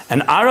Hemshech,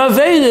 and our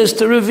Aveda is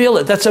to reveal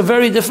it. That's a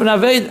very different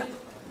Aveda.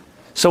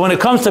 So when it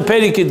comes to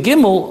Perikid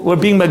Gimel, we're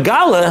being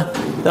Megala,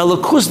 the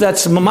Lakus,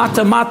 that's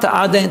Mata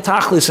Adein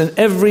Tachlis in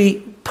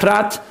every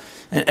prat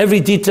and every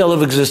detail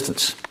of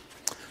existence.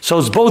 So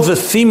it's both the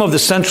theme of the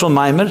central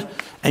Maimer,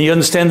 and you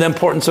understand the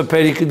importance of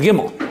Perikid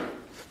Gimel.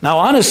 Now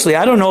honestly,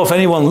 I don't know if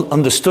anyone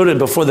understood it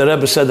before the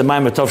Rebbe said the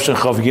Maimer Tovshin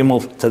Chav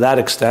Gimel to that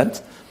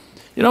extent.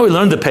 You know, we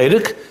learned the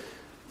Perik.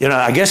 You know,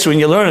 I guess when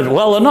you learn it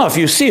well enough,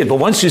 you see it. But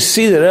once you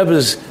see the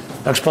Rebbe's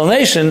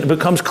explanation, it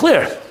becomes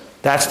clear.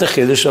 That's the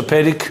Chiddush of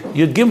Perik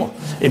Yud Gimel.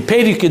 In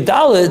Perik Yud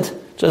Daled,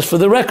 just for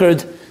the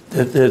record,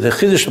 the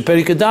Chiddush of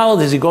Perik Yud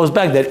Daled is he goes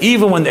back that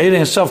even when the Eid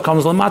Ein Sof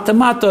comes Lamata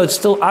Mata, it's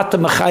still Ata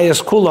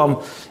Machayas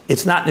Kulam,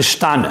 it's not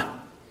Nishtana.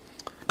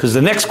 Because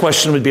the next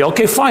question would be,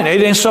 okay, fine,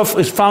 Eid Ein Sof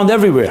is found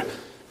everywhere.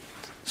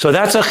 So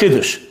that's a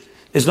Chiddush.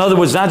 In other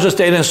words, not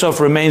just Eid Ein Sof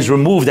remains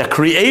removed, that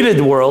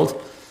created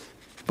world,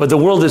 but the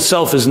world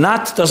itself is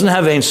not, doesn't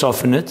have Ein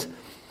Sof in it,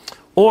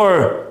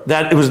 or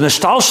that it was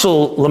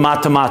Nishtalshel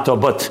Lamata Mata,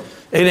 but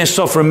Eid Ein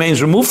Sof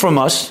remains removed from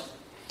us.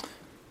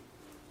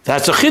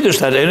 That's a Chiddush,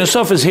 that Eid Ein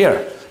Sof is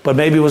here, but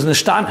maybe it was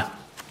Nishtana.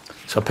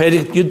 So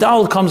Perik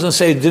Yudal comes and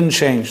says it didn't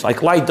change,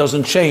 like light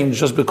doesn't change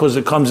just because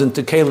it comes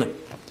into Kalim.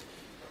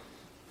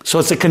 So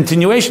it's a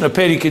continuation of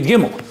Perik Yud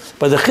Gimel.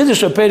 But the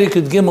Chiddush of Perik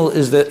Yud Gimel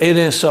is the Eid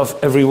Ein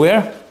Sof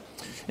everywhere,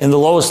 in the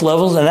lowest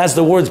levels, and that's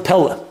the word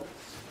Pella.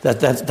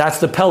 That's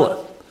the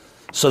Pella.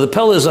 So the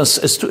Pella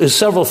is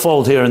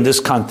several-fold here in this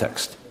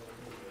context.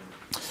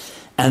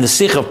 And the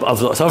Sikh of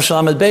Tov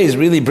Shalamed Beis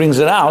really brings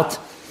it out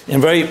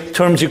in very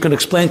terms you can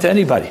explain to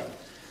anybody.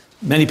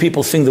 Many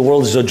people think the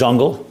world is a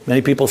jungle.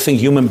 Many people think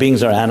human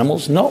beings are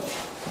animals. No,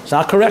 it's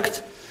not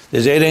correct.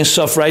 There's Eid Ein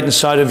Sof right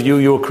inside of you.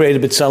 You were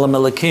created B'Tselem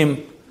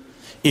Elokim.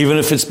 Even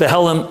if it's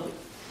Behelim,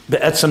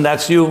 Be'etzem,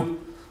 that's you. You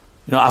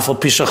know, Afal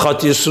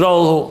Pishachat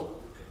Yisrael.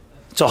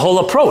 It's a whole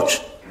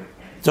approach.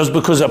 Just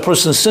because a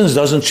person sins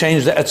doesn't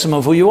change the etzem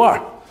of who you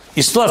are.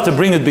 You still have to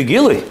bring it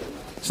begili.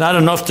 It's not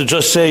enough to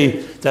just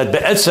say that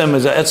be'etzem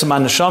is etzem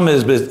haneshama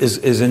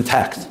is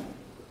intact.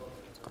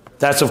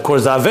 That's of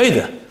course the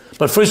Aveda.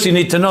 But first you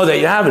need to know that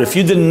you have it. If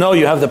you didn't know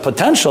you have the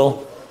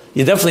potential,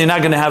 you're definitely not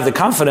going to have the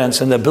confidence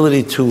and the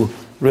ability to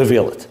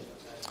reveal it.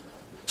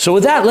 So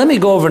with that, let me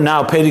go over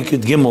now Perek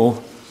Yud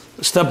Gimel,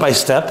 step by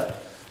step.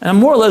 And I'm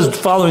more or less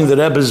following the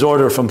Rebbe's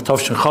order from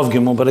Tovshin Chav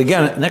Gimel, but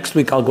again, next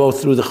week I'll go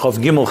through the Chav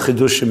Gimel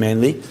Chidushim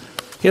mainly.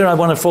 Here I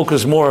want to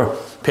focus more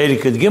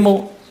Perek Yud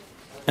Gimel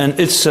and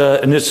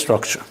its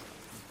structure.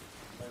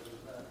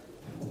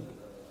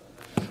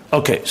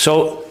 Okay,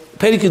 so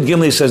Perek Yud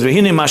Gimel says,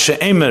 "V'hine ma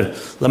she'emer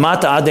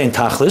lamata adein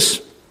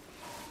tachlis."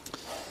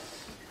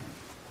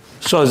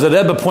 So as the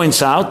Rebbe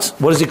points out,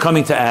 what is he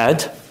coming to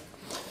add?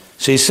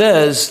 So he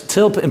says,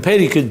 till in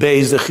Perek Yud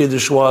Beis, the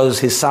Chiddush was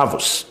his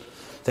savus.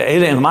 The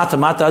Erein Mata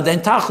Mata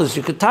Adein Tachlis,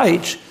 you could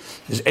teach,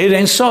 is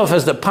Erein Sof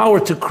has the power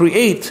to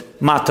create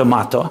Mata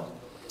Mata,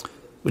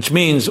 which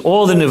means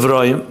all the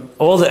Nivroim,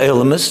 all the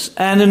elements,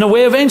 and in a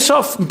way of Ein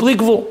Sof,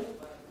 Bligvul.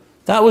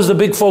 That was the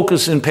big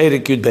focus in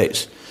Perek Yud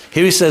Beis.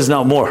 Here he says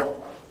now more.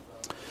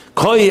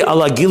 Koi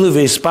ala gilu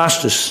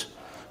ve'ispashtus,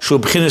 shu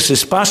b'chinas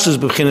ispashtus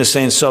b'chinas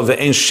Ein Sof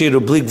ve'ein shiru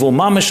Bligvul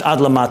mamish ad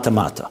la Mata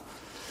Mata.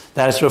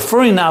 That is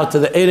referring now to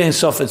the Erein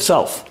Sof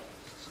itself.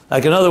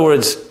 Like in other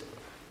words,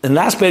 in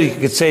last Perek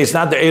you could say it's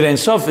not the Erein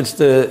Sof, it's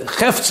the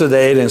Cheftza the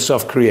Erein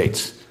Sof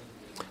creates.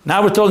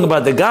 Now we're talking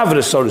about the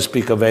Gavra, so to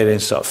speak, of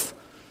Erein Sof.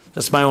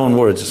 That's my own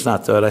words, it's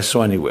not that I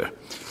saw anywhere.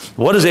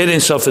 What is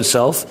Erein Sof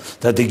itself?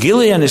 That the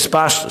Gili and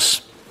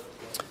Ispashtus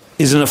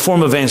is in the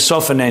form of Ein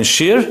Sof and Ein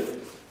Shir,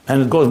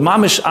 and it goes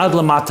Mamish Ad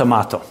La Mata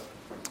Mata.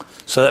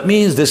 So that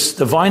means this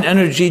divine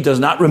energy does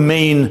not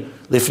remain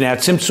Lifnei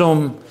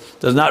Tzimtzum,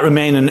 does not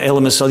remain in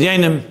Elam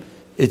Esalyenim,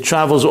 it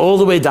travels all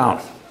the way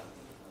down.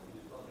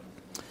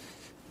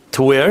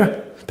 To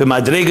where? So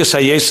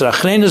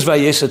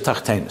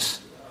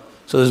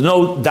there's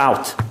no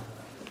doubt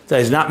that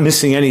he's not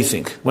missing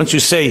anything. Once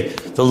you say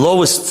the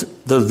lowest,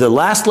 the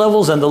last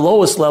levels and the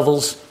lowest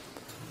levels,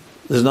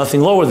 there's nothing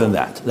lower than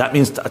that. That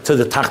means to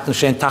the Tachten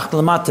Shein Tachten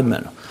L'Mata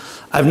Menu.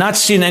 I've not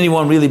seen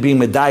anyone really being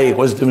medayik.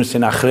 What's the difference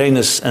between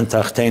Achrenis and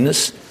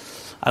Tachtenis?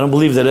 I don't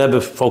believe that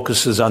Rebbe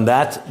focuses on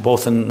that,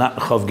 both in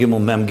Chav Gimel,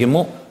 Mem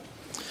Gimel.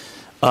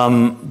 I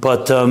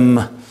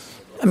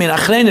mean,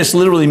 Achrenis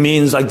literally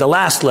means like the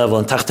last level,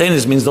 and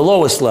Tachtenis means the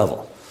lowest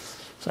level.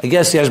 So I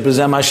guess Yesh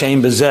B'zeh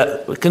Mashein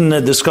B'zeh, we can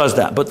discuss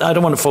that, but I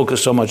don't want to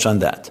focus so much on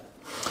that.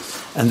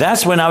 And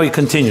that's where now he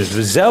continues.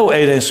 V'zeu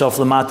Erein Sof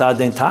L'mata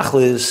Adein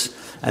Tachlis,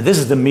 and this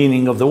is the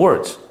meaning of the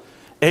words.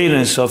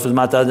 Erein Sof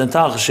L'mata Adein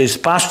Tachlis, She's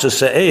Pashtus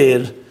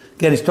Se'er.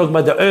 Again, he's talking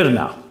about the Ur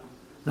now.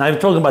 Now I'm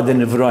talking about the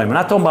Nivroim. We're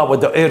not talking about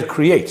what the Ur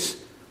creates.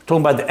 We're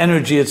talking about the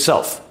energy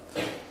itself.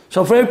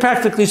 So very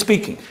practically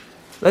speaking,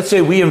 let's say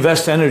we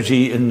invest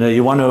energy in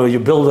you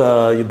build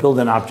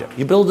an object.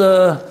 You build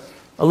a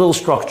little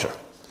structure.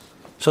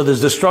 So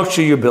there's the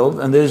structure you build,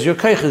 and there's your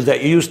keiches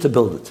that you use to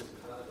build it.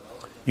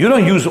 You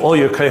don't use all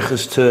your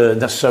keiches to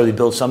necessarily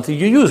build something.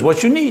 You use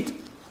what you need.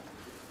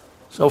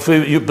 So if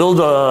you build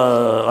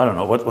I don't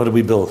know, what do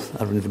we build?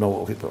 I don't even know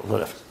what we build.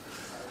 Whatever.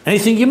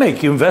 Anything you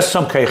make, you invest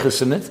some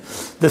keiches in it.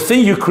 The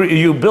thing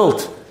you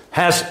built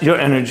has your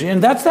energy,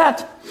 and that's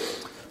that.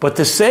 But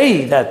to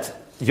say that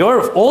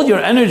all your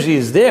energy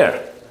is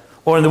there,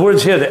 or in the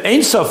words here, the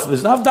Ein Sof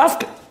is not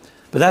dafka.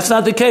 But that's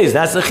not the case.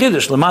 That's the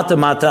Chiddush. Lamata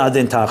Mata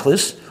Adein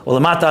Tachlis, or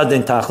Lamata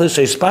Adein Tachlis,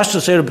 Sheish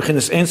Pashtus Eir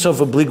B'chinas Ein Sof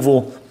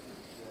Bligvul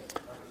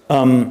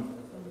Adein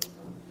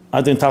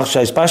Tachlis,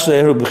 Sheish Pashtus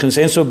Eir B'chinas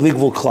Ein Sof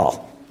Bligvul Klal.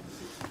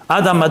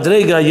 Adam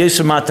Madrega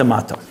Yesur Mata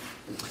Mata.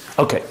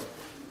 Okay.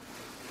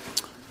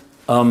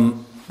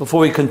 Before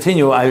we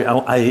continue,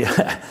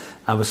 I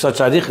was such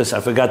arichas,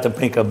 I forgot to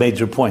make a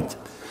major point.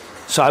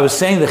 So I was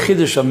saying the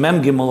Chiddush of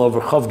Mem Gimel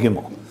over Chav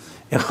Gimel.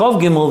 In Chav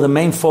Gimel, the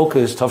main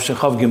focus, Tovshin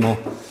Chav Gimel,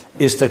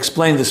 is to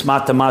explain this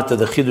Mata Mata,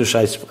 the Chiddush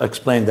I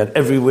explained, that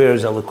everywhere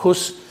is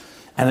Elikus,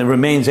 and it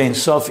remains Ein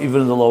Sof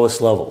even in the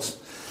lowest levels.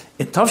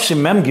 In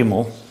Tovshin Mem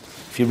Gimel,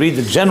 if you read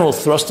the general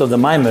thrust of the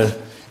Maimer,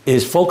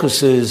 is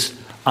focuses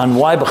on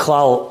why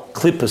Bechlal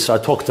Klippas are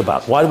talked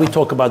about. Why do we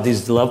talk about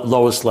these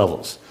lowest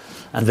levels?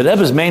 And the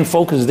Rebbe's main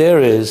focus there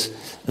is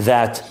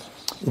that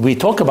we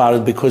talk about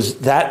it because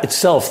that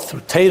itself,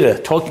 through Torah,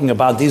 talking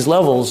about these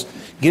levels,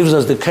 gives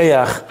us the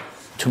Kayach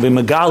to be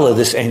Megala,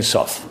 this Ein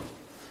Sof.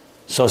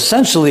 So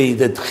essentially,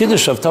 the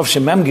Chiddush of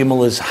Tovshin Mem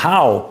Gimel is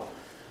how,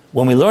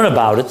 when we learn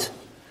about it,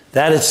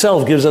 that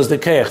itself gives us the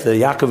Kayach, the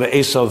Yaakov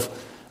Esav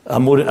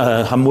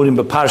Hamurim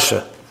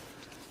B'Parsha,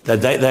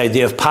 the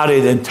idea of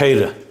Pared and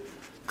Torah,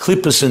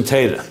 Klippas and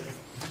Torah.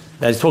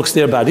 That he talks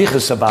there about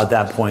Ichas about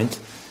that point.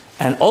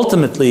 And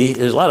ultimately,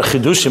 there's a lot of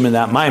Chidushim in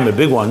that Maimer,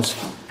 big ones.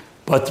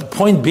 But the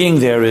point being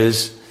there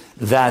is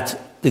that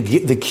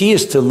the key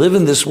is to live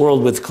in this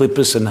world with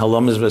Klippas and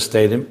Halamas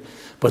V'Stadim,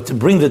 but to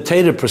bring the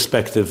Torah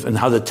perspective and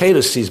how the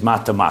Torah sees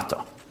Mata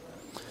Mata.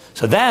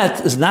 So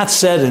that is not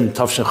said in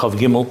Tovshin Chav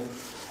Gimel,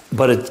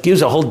 but it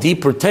gives a whole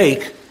deeper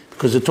take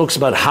because it talks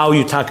about how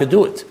you taka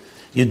do it.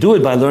 You do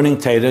it by learning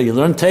Torah. You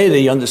learn Torah,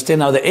 you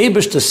understand how the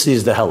Eibishter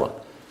sees the Hela.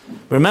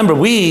 Remember,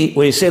 when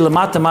you say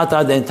Lamata Mata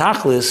Ad Ein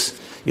Tachlis,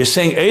 you're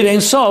saying Eid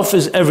Ein Sof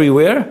is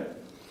everywhere,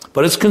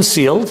 but it's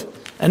concealed,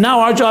 and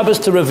now our job is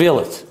to reveal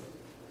it.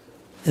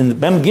 In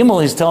Mem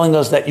Gimel, he's telling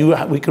us that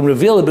we can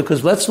reveal it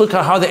because let's look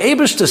at how the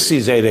Eibishter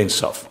sees Eid Ein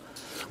Sof.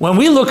 When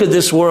we look at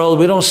this world,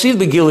 we don't see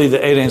the Gili,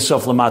 the Eid Ein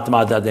Sof Lamata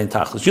Mata Ad Ein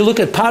Tachlis. You look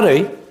at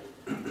Parei,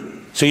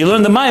 so you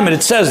learn the Maimon,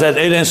 it says that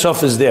Eid Ein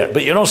Sof is there,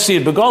 but you don't see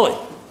it Begoli.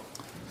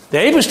 The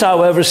Eibishter,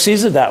 however,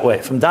 sees it that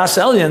way. From Das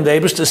Elyon, the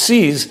Eibishter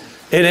sees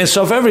Eid Ein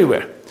Sof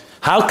everywhere.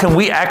 How can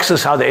we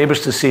access how the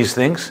Eibishter sees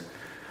things?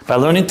 By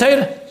learning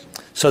Torah.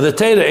 So the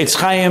Torah, Eitz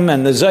Chaim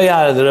and the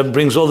Zohar, that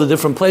brings all the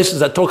different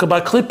places that talk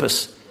about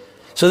Klippas.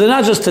 So they're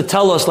not just to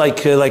tell us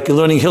like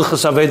learning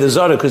Hilchas Avodah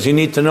Zarah, because you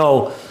need to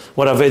know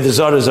what Avodah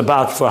Zarah is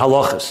about for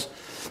halachas.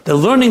 The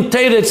learning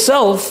Torah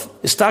itself,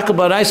 Istaka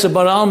Baraisa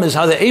Baralm, is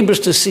how the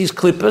Eibishter sees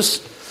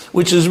Klippas,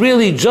 which is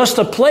really just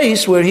a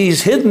place where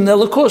he's hidden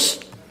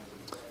Elikus.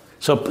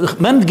 So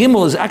Mem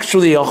Gimel is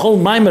actually a whole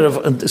mimer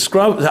of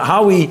describe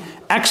how we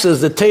access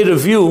the Torah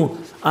view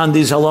on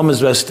these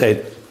halamas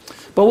vestate.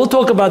 But we'll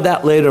talk about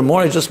that later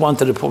more. I just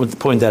wanted to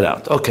point that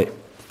out. Okay.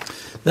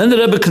 Then the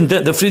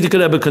Frierdiker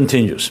Rebbe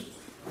continues.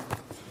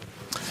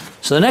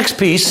 So the next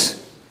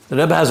piece, the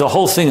Rebbe has a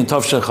whole thing in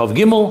Tov Chav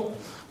Gimel,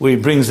 where he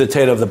brings the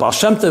Torah of the Baal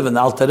Shem Tov and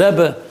the Alter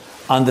Rebbe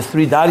on the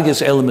three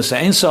dargis, Elam Esa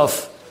Ein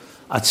Sof,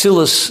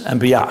 Atzilus,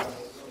 and Biyah.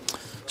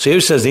 So here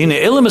it says, Hine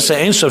Elam Esa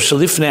Ein Sof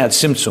Shalifnei At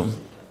Tzimtzum.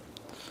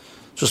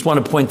 Just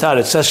want to point out,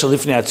 it says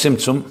Shalifnei At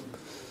Tzimtzum.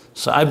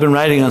 So I've been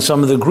writing on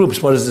some of the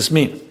groups, what does this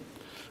mean?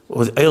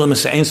 With Elam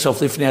Esa Ein Sof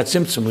Lifnei At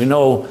Tzimtzum, we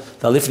know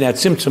that Lifnei At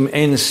Tzimtzum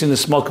Ein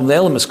Sinas Smokum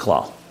Le'elam is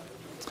Klal.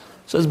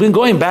 So it's been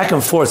going back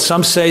and forth.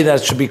 Some say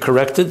that it should be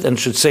corrected and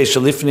should say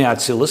Shalifnei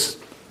Atzilus,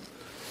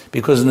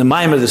 because in the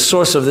Maimer, the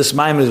source of this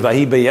Maimer is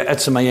Vahi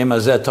Be'etzem Hayem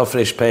Hazeh Tov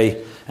Reish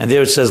Pei, and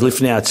there it says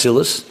Lifnei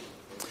Atzilus.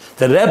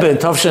 The Rebbe in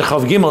Tov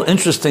Chav Gimel,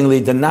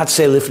 interestingly, did not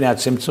say Lifnei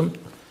Atzimtzum.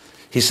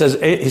 He says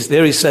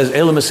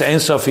Elam Esa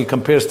Ein Sof. He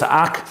compares to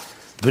Ak,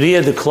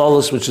 Bria de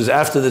Klolos, which is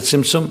after the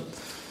Tzimtzum.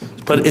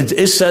 But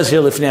it says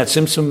here Lifnei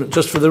Atzimtzum.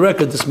 Just for the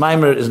record, this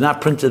Maimer is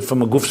not printed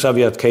from a Guf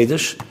Saviat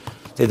Kedesh.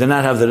 They do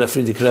not have the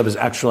Frierdiker Rebbe's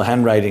actual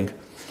handwriting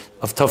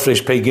of Tov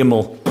Reish Pei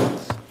Gimel,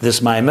 this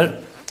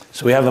Maimer.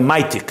 So we have a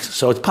Maitik.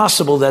 So it's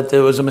possible that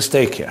there was a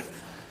mistake here.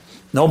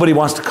 Nobody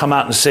wants to come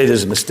out and say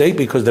there's a mistake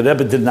because the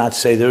Rebbe did not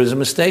say there is a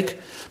mistake.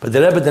 But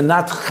the Rebbe did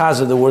not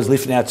chazer the words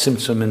Lifnei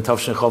Atzimtzum in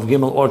Tov Chav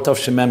Gimel or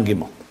Tov Mem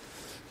Gimel.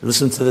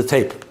 Listen to the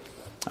tape.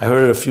 I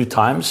heard it a few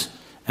times,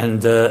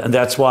 and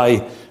that's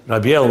why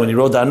Rabbi El, when he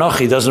wrote the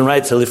Anochi, doesn't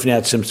write to Lifnei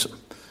Atzimtzum.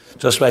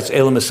 Just writes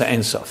Elam Esa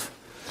Ein Sof.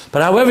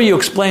 But however you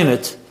explain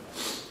it,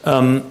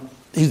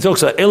 he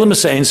talks about Elam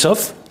Esa Ein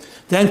Sof,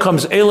 then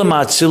comes Elam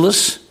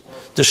Atzilus,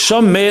 the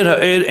Shom Meir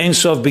Ha'er Ein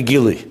Sof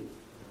Begili.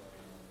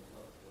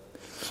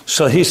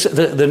 So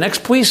the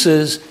next piece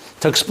is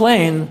to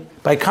explain,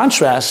 by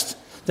contrast,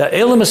 that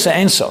Elam Esa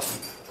Ein Sof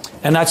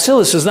and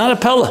Atzilus is not a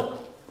Pella,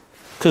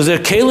 because they're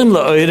Kelim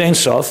La'er Ein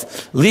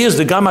Sof. Li is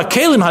the Gama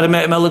Kelim Ha'er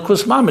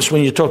Melikus Mamish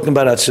when you're talking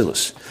about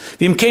Atzilus.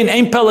 V'im Kein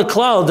Ein Pella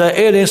Klal Da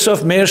Er Ein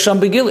Sof Meir Sham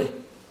Begili,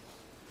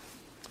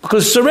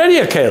 because it's already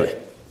a Kelim.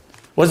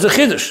 What's the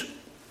Chiddush? It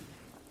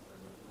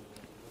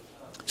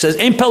says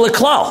Ein Pella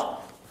Klal.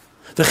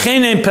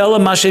 V'chein Ein Pella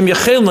Mashem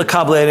Yechelim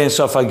L'Kabel Er Ein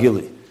Sof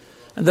Hagili.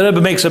 And the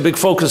Rebbe makes a big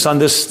focus on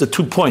this, the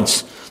 2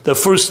 points. The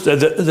first,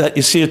 that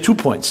you see 2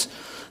 points.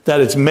 That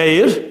it's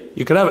Meir.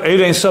 You can have Eid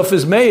Ein Sof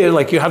is Meir,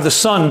 like you have the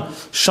sun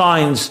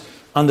shines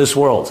on this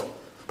world.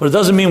 But it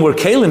doesn't mean we're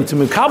Kalim to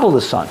Mikabel the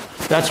sun.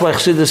 That's why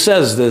Chassidus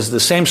says there's the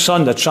same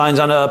sun that shines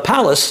on a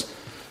palace,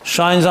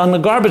 shines on the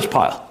garbage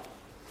pile.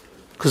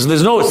 Because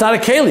it's not a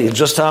Keli, it's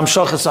just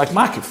Hamshach, it's like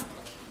Makif.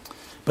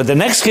 But the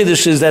next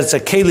Chiddush is that it's a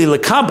Keli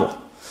L'Kabel.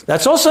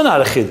 That's also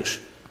not a Chiddush.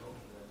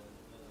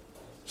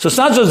 So it's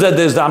not just that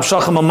there's the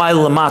Hamshach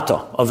Mamayl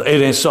Lamata of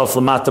Eid Ein Sof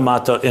Lamata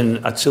Mata in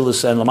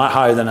Atzilus and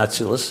higher than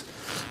Atzilus,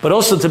 but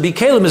also to be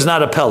Kalim is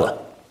not a Pella.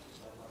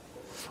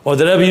 Or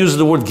the Rebbe uses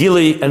the word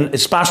Gili and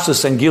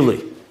Ispashtus and Gili.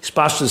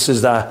 Ispashtus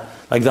is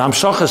like the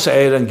Hamshachas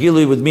Eid, and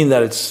Gili would mean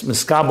that it's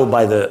miskabel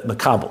by the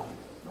Makabel.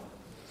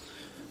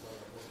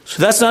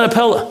 So that's not a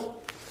Pella.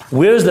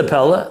 Where's the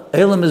Pella?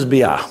 Elam is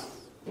Biyah.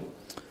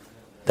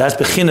 That's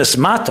Bechinas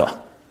Mata,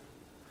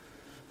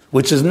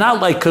 which is not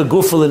like a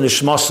Gufel in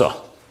Ishmasa.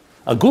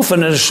 A Guf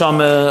in a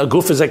Neshama, a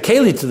Guf is a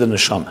Keli to the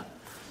Neshama.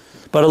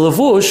 But a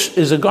Levush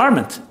is a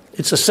garment.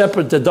 It's a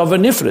separate Davar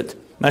Nifrit.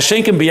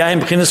 Mashenkim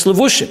Biyayim Bechinas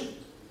Levushim.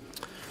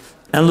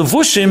 And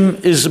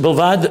Levushim is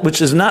Bilvad,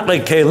 which is not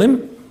like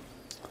Kelim.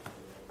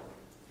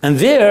 And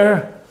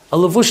there, a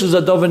Levush is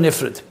a Davar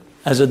Nifrit.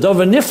 As a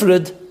Davar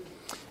Nifrit,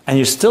 and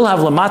you still have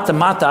Lamata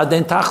Mata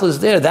Aden Tachlis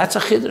there, that's a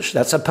Chiddush,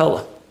 that's a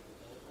Pella.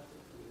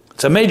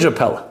 It's a major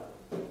Pella.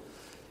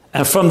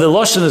 And from the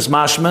Loshen is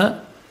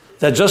Mashma,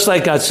 that just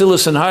like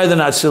Atzilus and higher than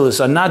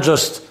Atzilus are not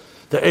just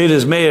the Eid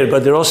is Meir,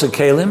 but they're also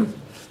Kelim,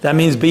 that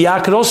means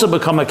Biyah could also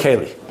become a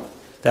Keli.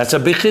 That's a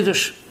big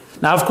Chiddush.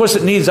 Now, of course,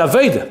 it needs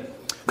Aveda,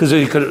 because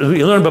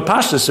you learn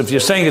Bapashtas, if you're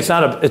saying it's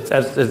not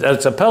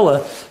it's a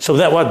Pella, so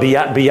that what,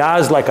 Biyah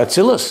is like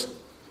Atzilus?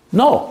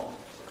 No.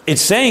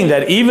 it's saying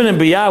that even in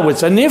Biyah,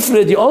 with a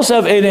nifrid, you also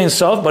have Eid Ein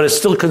Sof, but it's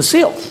still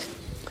concealed.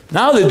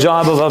 Now the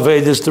job of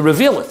Aved is to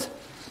reveal it.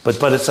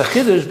 But it's a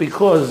Chiddush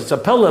because, it's a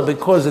Pella,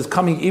 because it's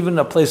coming even in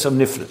a place of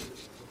nifrid.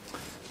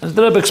 As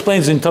the Rebbe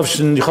explains in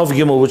Tavshin Chav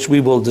Gimel, which we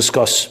will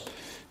discuss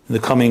in the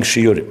coming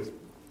Shiurim.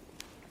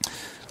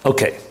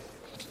 Okay.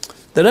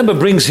 The Rebbe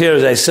brings here,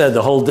 as I said,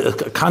 the whole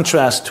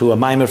contrast to a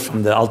mimer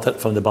from the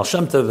Baal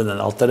Shem Tov and an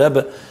Alter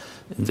Rebbe,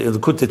 in the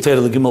Likutei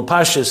Torah Gimel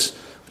Parshas,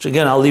 which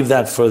again, I'll leave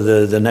that for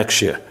the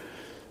next year.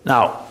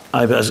 Now,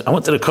 I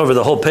wanted to cover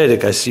the whole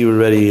Perek. I see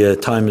already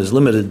time is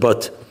limited,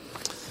 but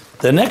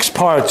the next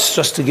part,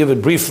 just to give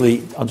it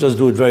briefly, I'll just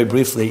do it very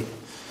briefly.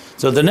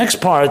 So the next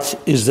part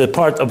is the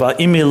part about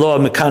Imi Lo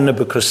Mekana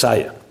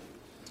B'Krasaya.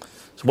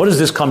 So what does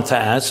this come to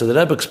add? So the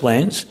Rebbe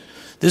explains,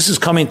 this is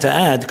coming to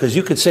add, because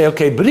you could say,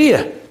 okay,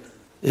 Bria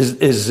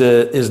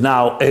is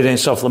now Eid Ein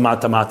Sof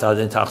Lamata Mata Ad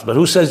Ein Tachlis, but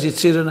who says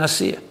Yitzir and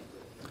Asiya?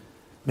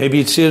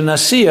 Maybe Yitzir and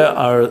Asiya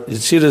are,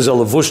 Yitzir is a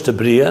Lavush to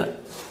Bria,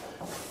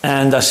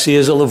 and Asiya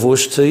is a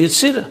Lavush to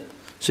Yitzir.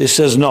 So he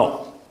says,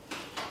 no.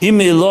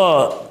 Imi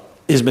Lo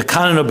is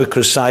Mekana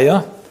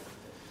B'Krasaya,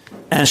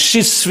 and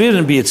Shit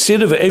Svirin be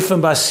Yitzir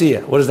ve'efem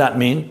Basiya. What does that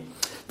mean?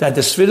 That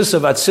the Sviris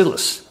of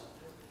Atzilus,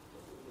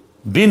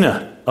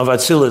 Bina of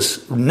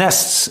Atzilus,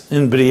 nests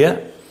in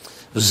Bria,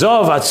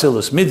 Zav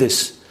Atzilus,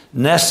 Midis,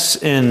 nests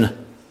in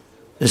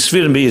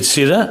Svirin be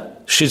Yitzira,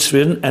 Shit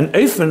Svirin, and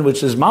Efen,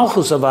 which is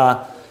Malchus of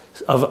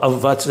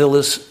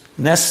Atzilus,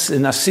 nests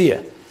in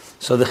Asiya.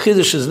 So the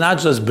Chiddush is not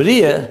just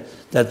Bria,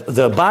 that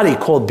the body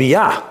called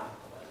Biyah,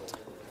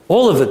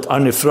 all of it are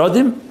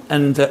Nifrodim,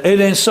 and the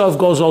Eid Ein Sof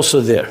goes also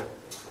there.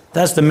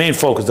 That's the main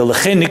focus. The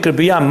Lechein Nikar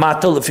Biyah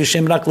Mata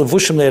Lefishem Rak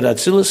Levushim Le'er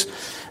Atzilus,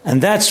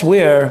 and that's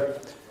where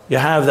you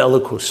have the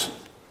Elokus.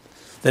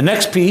 The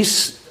next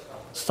piece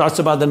starts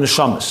about the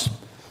Neshamas.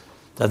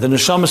 That the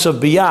Neshamas of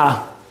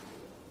Biyah,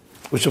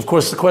 which of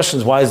course the question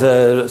is, why is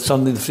there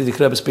suddenly the Frierdiker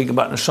Rebbe speaking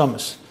about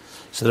Neshamas?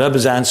 So the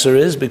Rebbe's answer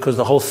is, because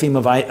the whole theme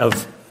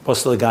of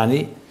Postel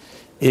Gani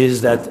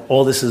is that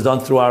all this is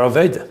done through our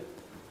Aveda.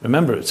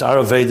 Remember, it's our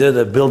Aveda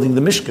that building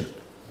the Mishkan.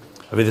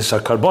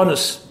 Aveda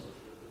Sarkarbonis,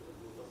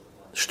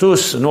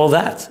 Shtus, and all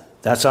that.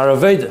 That's our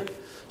Aveda.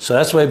 So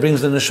that's why he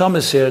brings the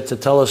Neshamas here to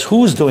tell us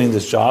who's doing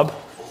this job.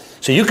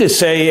 So you could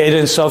say Eid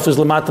Ein Sof is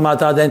Lamata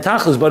Mata Ad Ein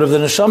Tachlis, but if the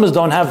Neshamas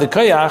don't have the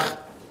Koyach,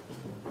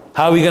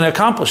 how are we going to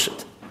accomplish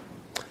it?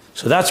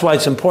 So that's why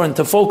it's important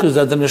to focus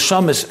that the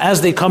Neshamas,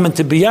 as they come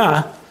into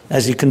Biyah,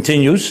 as he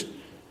continues,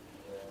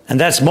 and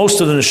that's most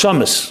of the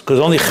Neshamas, because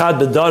only Chad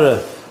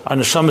B'Dara are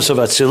Neshamas of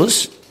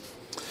Atzilus,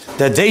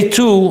 that they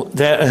too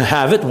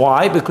have it.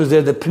 Why? Because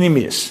they're the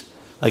Pnimius,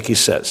 like he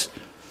says.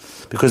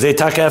 Because they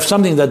have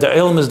something that the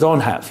Elmas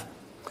don't have.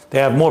 They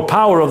have more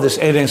power of this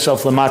Eid Ein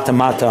Sof Lamata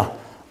Mata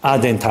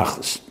Ad Ein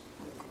Tachlis.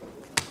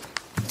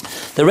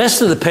 The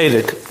rest of the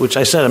Perek, which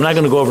I said I'm not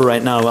going to go over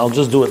right now, I'll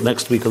just do it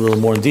next week a little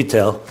more in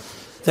detail.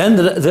 Then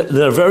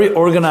they're a very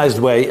organized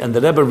way, and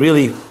the Rebbe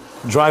really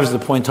drives the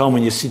point home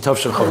when you see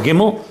Tavshin Chav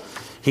Gimel.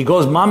 He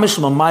goes, Mamish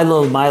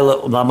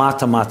Lamayla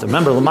Lamata Mata.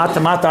 Remember,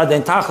 Lamata Mata Ad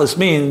Ein Tachlis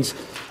means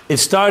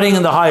it's starting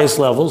in the highest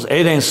levels,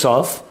 Eid Ein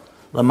Sof,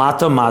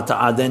 Lamata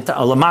Mata Ad Ein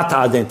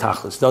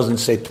Tachlis. Doesn't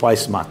say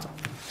twice Mata,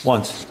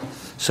 once.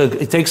 So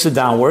it takes it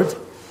downward.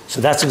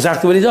 So that's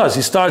exactly what he does.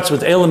 He starts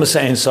with Elam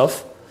Ein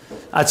Sof,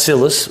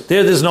 Atzilus.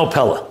 There's no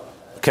Pella.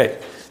 Okay.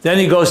 Then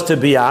he goes to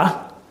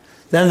Biyah.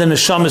 Then the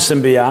Neshamas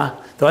in Biyah.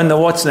 Then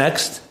what's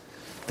next?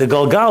 The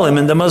Galgalim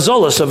and the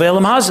Mazolas of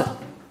Elam Hazah.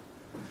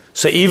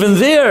 So even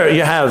there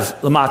you have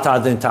Lamata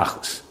Ad Ein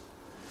Tachlis.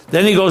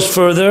 Then he goes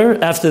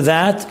further. After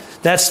that,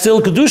 that's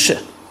still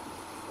Kedusha.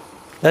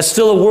 That's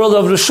still a world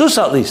of Rishus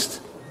at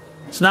least.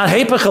 It's not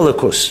Hepech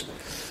Elikus.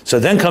 So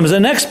then comes the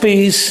next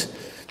piece,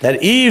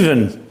 that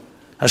even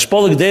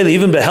Hashpolik Daily,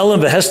 even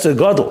Behelim Behester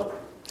Godel,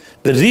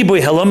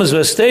 Beribui Helamas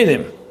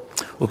Vestadium,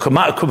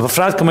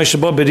 Ukafrat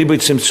Kameshabo Beribui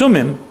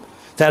Tzimtzumim,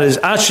 that is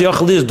Achi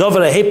Yochalis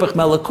Dover Hepech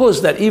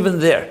Melakus, that even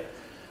there.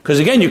 Because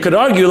again, you could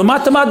argue,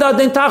 Lamata Mata Ad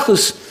Ein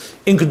Tachlis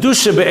in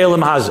Kedusha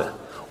Be'elam Hazah,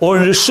 or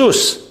in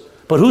Rishus.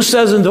 But who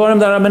says in Dvarim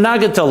that are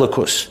Menaget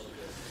Elikus?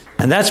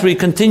 And that's where he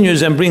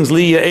continues and brings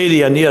Liya Eri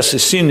Aniyah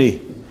Sisini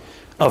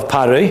of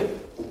Parei.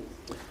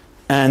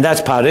 And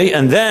that's Parei.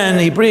 And then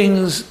he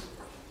brings,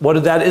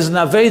 what that is in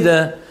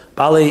Aveda,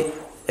 Bali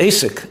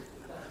Asik,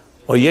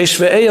 or Yesh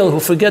Ve'el, who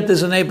forget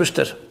there's an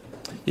Eberster.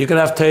 You could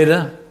have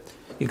Teda,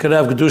 you could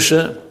have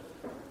Gedusha,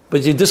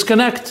 but you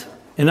disconnect.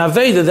 In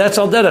Aveda, that's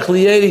Al Derech,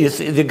 Liya Eri,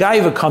 the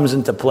Gaiva comes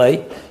into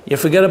play, you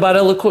forget about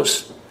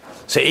Elikus.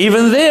 So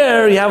even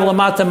there, you have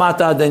Lamata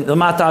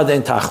Ad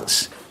Ein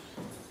Tachlis,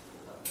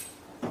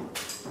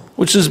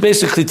 which is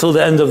basically till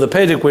the end of the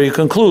Perek where he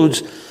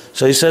concludes.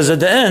 So he says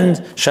at the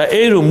end,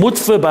 Sha'eru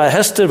mutfe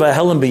ba'hester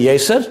v'helam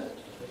b'yeser.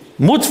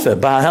 Mutfe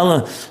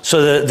ba'helam.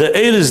 So the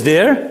air is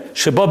there.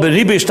 Sheba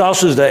b'ribi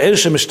ishtalshus the air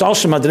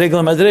shemishtalshus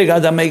madrega madrega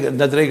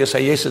madrega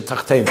sayeser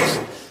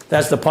tachtemis.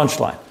 That's the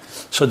punchline.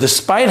 So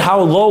despite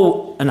how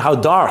low and how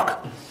dark,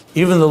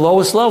 even the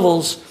lowest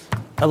levels,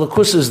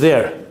 Elikus is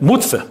there.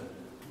 Mutfe.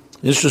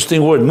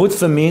 Interesting word.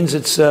 Mutfe means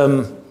it's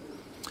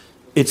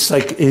it's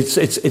like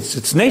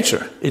it's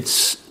nature.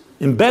 It's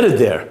embedded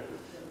there.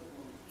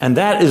 And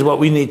that is what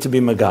we need to be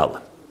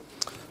Megala.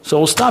 So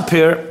we'll stop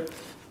here.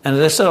 And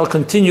as I said,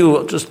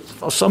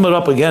 I'll sum it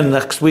up again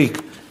next week.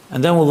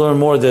 And then we'll learn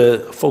more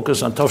the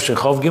focus on Tavshin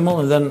Chav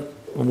Gimel. And then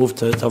we'll move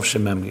to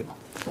Tavshin Mem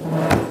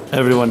Gimel.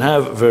 Everyone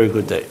have a very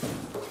good day.